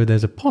there, so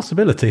there's a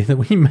possibility that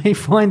we may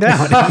find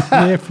out in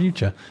the near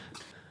future.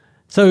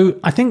 So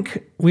I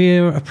think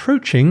we're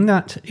approaching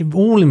that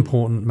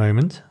all-important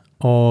moment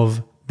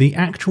of the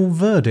actual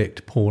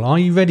verdict, Paul. Are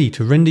you ready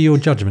to render your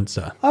judgment,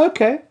 sir?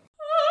 Okay.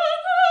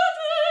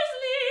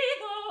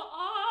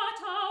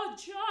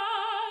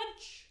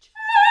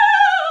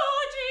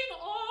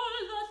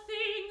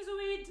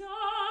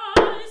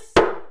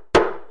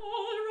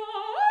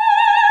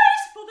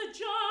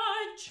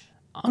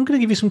 I'm going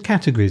to give you some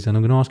categories and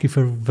I'm going to ask you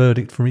for a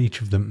verdict for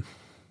each of them.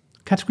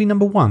 Category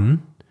number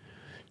 1,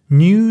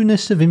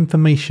 newness of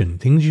information,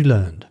 things you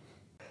learned.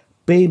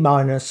 B-.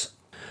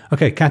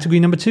 Okay, category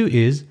number 2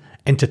 is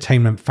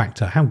entertainment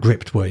factor. How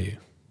gripped were you?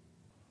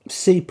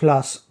 C+.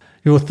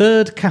 Your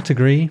third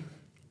category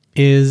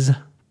is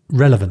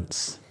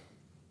relevance.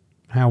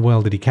 How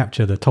well did he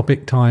capture the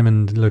topic, time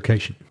and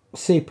location?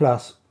 C+.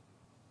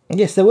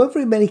 Yes, there weren't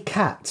very many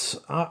cats.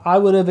 I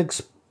would have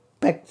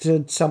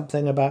expected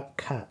something about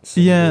cats.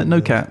 Yeah, no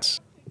cats.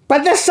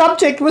 But the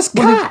subject was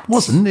cats. It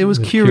wasn't. It was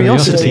The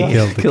curiosity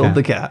curiosity killed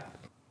the cat.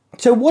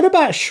 So what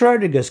about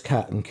Schrodinger's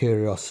cat and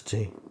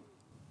curiosity?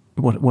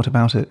 What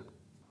about it?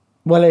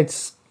 Well,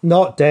 it's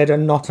not dead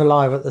and not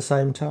alive at the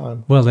same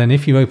time. Well, then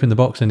if you open the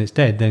box and it's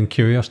dead, then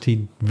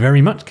curiosity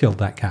very much killed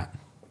that cat.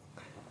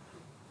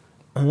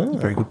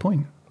 Very good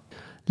point.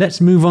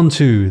 Let's move on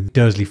to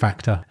Dursley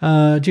factor.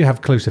 Do you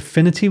have close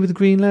affinity with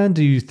Greenland?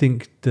 Do you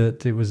think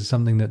that it was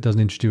something that doesn't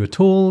interest you at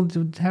all?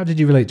 How did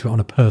you relate to it on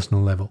a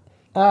personal level?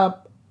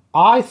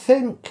 I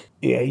think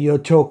you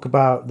talk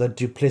about the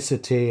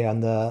duplicity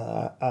and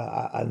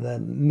the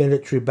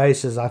military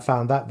bases. I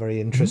found that very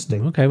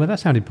interesting. Okay, well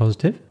that sounded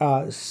positive.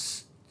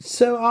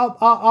 So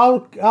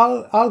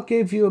I'll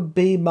give you a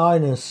B-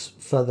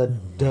 for the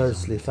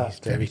Dursley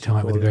factor. Very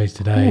tight with the grades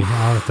today.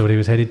 I thought he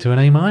was headed to an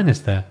A-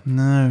 there.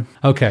 No.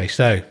 Okay,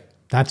 so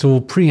that's all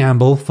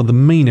preamble for the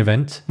main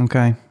event.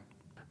 Okay.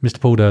 Mr.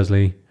 Paul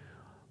Dursley,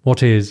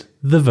 what is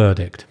the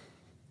verdict?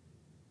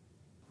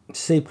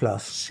 C+.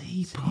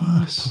 C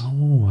plus.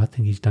 Oh, I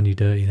think he's done you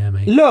dirty there,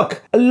 mate.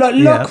 Look,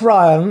 Yeah.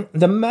 Ryan.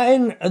 The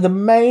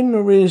main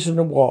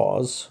reason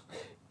was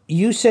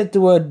you said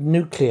the word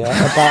nuclear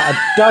about a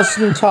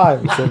dozen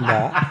times in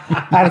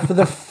that, and for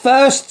the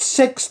first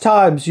 6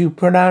 times you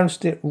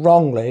pronounced it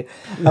wrongly,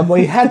 and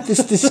we had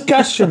this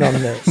discussion on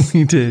this.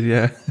 You did,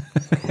 yeah.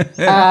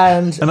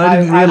 And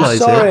I didn't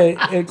realise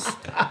it.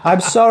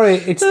 I'm sorry,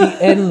 it's the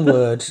N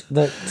word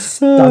that's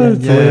done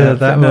it. Yeah,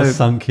 that was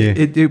sunk you.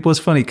 It was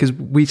funny because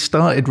we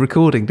started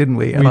recording, didn't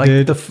we? And We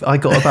did. I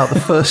got about the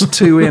first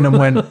 2 in and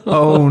went,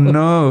 oh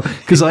no,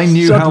 because I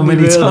knew how Suddenly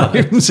many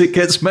realised. times it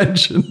gets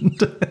mentioned.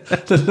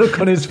 The look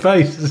on his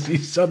face as he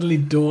suddenly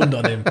dawned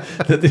on him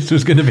that this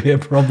was going to be a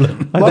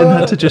problem. I then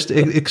had to just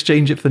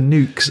exchange it for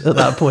nukes at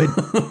that point.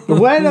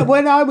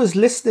 When I was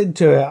listening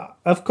to it,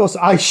 of course,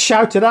 I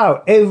shouted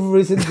out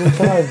every single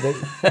time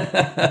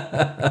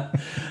that.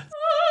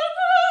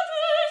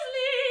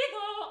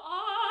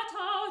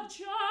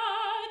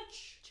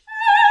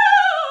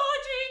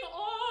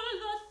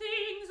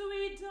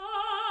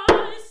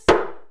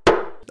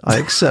 I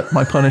accept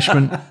my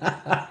punishment.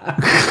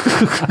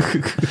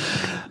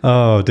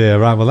 Oh dear,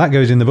 right, well that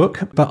goes in the book.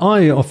 But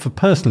I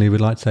personally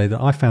would like to say that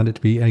I found it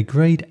to be a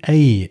grade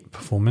A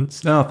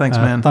performance. Oh, thanks,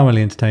 man.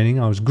 Thoroughly entertaining.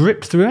 I was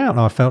gripped throughout.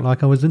 I felt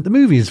like I was at the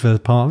movies for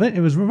part of it.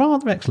 It was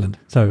rather excellent.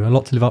 So a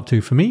lot to live up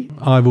to for me.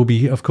 I will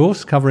be, of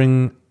course,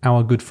 covering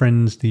our good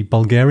friends, the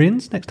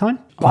Bulgarians, next time.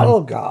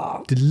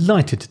 Bulgar.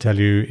 Delighted to tell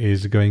you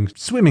is going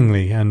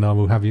swimmingly, and I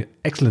will have an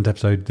excellent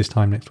episode this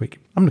time next week.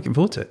 I'm looking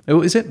forward to it.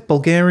 Oh, is it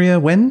Bulgaria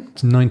when?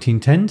 It's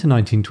 1910 to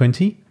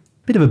 1920.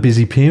 Bit of a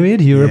busy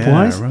period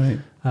Europe-wise. Yeah, right.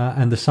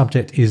 And the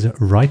subject is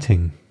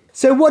writing.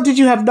 So what did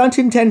you have,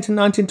 1910 to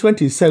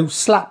 1920? So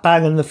slap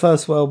bang in the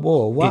First World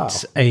War. Wow.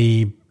 It's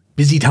a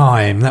busy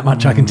time, that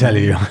much I can tell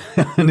you.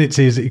 And it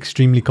is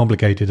extremely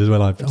complicated as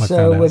well, I've found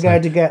So out. we're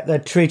going to get the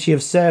Treaty of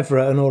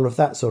Sèvres and all of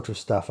that sort of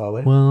stuff, are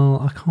we?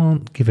 Well, I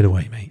can't give it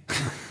away, mate.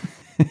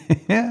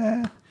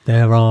 Yeah.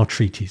 There are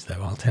treaties,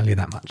 though, I'll tell you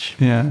that much.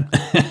 Yeah.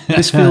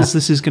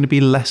 This is going to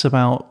be less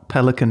about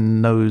pelican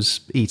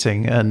nose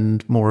eating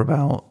and more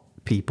about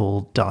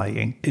people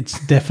dying. It's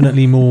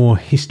definitely more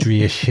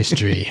history-ish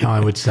history, I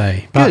would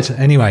say. But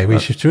anyway, we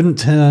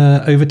shouldn't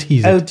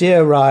over-tease Oh it.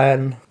 dear,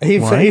 Ryan.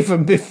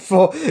 Even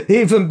before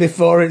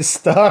it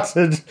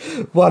started,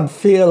 one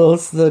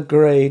feels the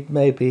grade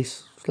maybe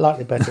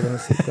slightly better than a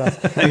C+.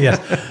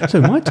 Yes. So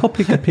my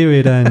topic,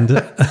 period,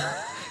 and...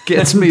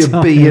 Gets me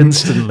a B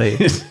instantly.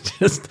 It's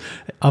just,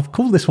 I've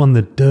called this one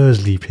the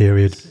Dursley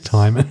period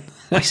time.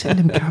 I send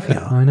him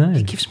caviar. I know.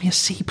 He gives me a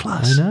C+.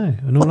 I know.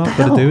 And all What I've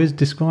the got to hell? do is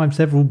describe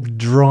several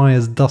dry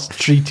as dust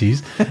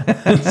treaties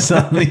and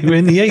suddenly we're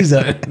in the A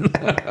zone.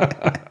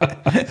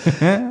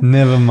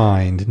 Never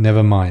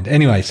mind.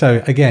 Anyway,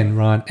 so again,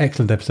 Ryan,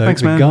 excellent episode,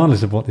 Thanks, man.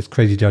 regardless of what this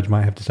crazy judge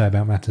might have to say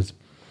about matters.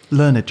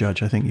 Learned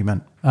judge, I think you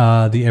meant.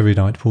 The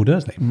erudite Paul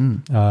Dursley.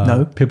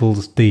 No.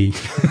 Pibbles D.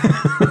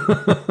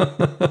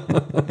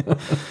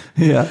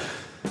 Yeah.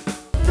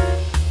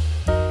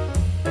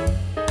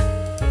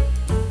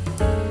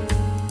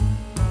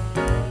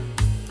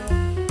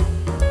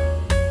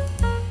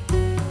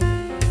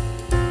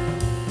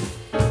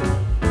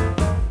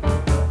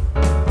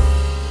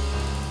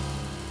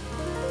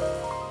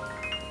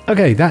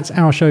 Okay, that's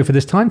our show for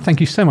this time. Thank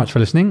you so much for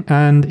listening.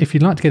 And if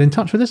you'd like to get in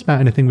touch with us about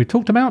anything we've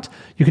talked about,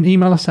 you can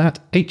email us at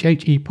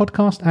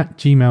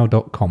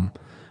hhepodcast@gmail.com.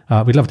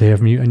 We'd love to hear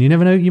from you, and you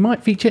never know, you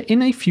might feature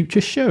in a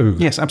future show.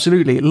 Yes,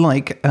 absolutely.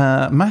 Like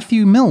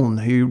Matthew Milne,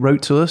 who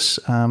wrote to us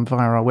via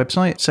our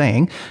website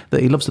saying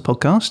that he loves the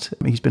podcast.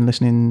 He's been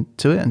listening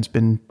to it and has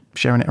been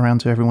sharing it around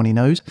to everyone he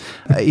knows.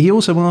 He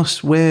also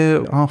asked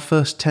where our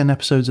first 10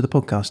 episodes of the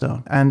podcast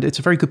are. And it's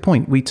a very good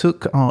point. We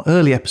took our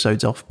early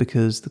episodes off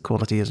because the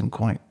quality isn't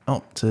quite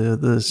up to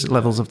the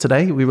levels of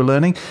today we were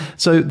learning.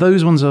 So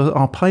those ones are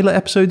our pilot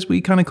episodes, we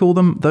kind of call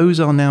them. Those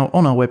are now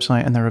on our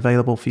website and they're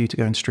available for you to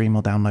go and stream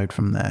or download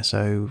from there.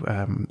 So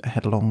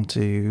head along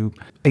to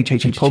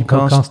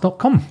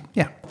hhepodcast.com.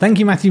 Yeah. Thank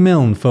you, Matthew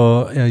Milne,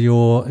 for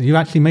you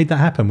actually made that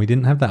happen. We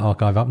didn't have that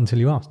archive up until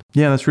you asked.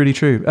 Yeah, that's really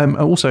true.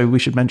 Also, we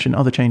should mention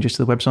other changes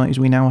to the website is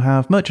we now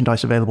have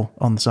merchandise available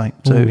on the site.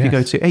 So if you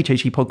go to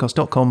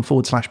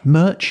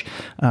hhepodcast.com/merch,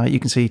 you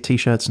can see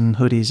t-shirts and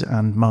hoodies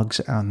and mugs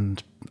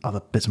and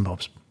other bits and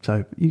bobs.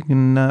 So you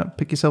can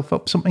pick yourself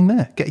up something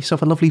there. Get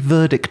yourself a lovely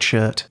Verdict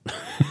shirt.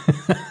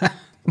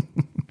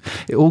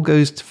 It all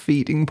goes to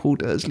feeding Paul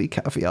Dursley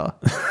caviar.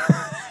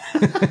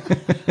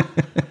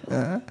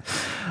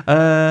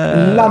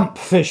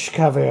 Lumpfish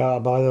caviar,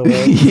 by the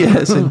way.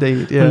 Yes,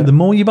 indeed. Yeah. The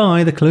more you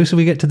buy, the closer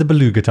we get to the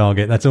beluga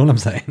target. That's all I'm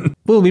saying.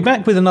 We'll be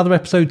back with another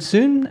episode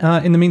soon.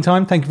 In the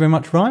meantime, thank you very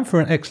much, Ryan, for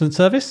an excellent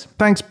service.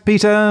 Thanks,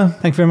 Peter.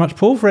 Thank you very much,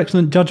 Paul, for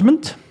excellent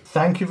judgment.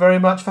 Thank you very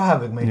much for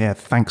having me. Yeah,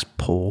 thanks,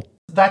 Paul.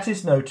 That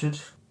is noted.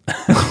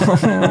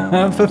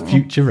 For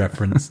future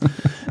reference.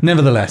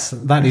 Nevertheless,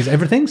 that is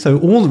everything. So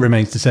all that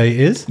remains to say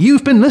is...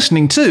 You've been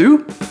listening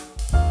to...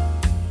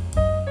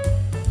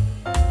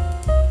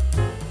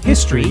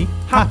 History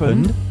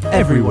Happened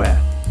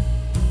Everywhere.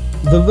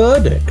 The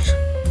Verdict.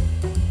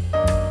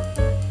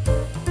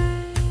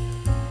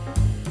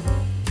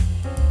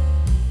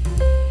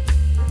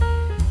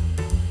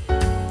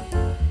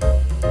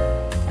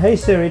 Hey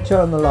Siri,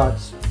 turn the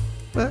lights.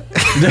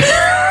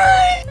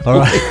 All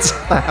right.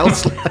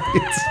 House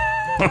lights.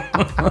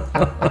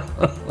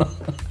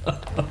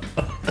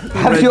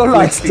 Have your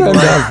lights turned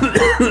on.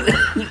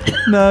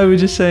 No, we're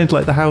just saying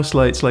like the house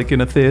lights, like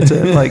in a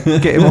theatre, like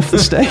get him off the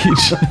stage.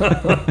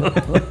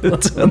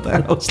 Turn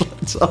the house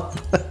lights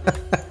off.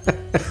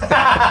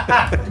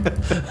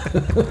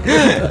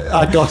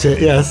 I got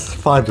it. Yes,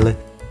 finally.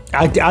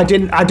 I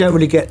don't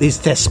really get these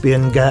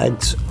thespian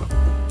gags.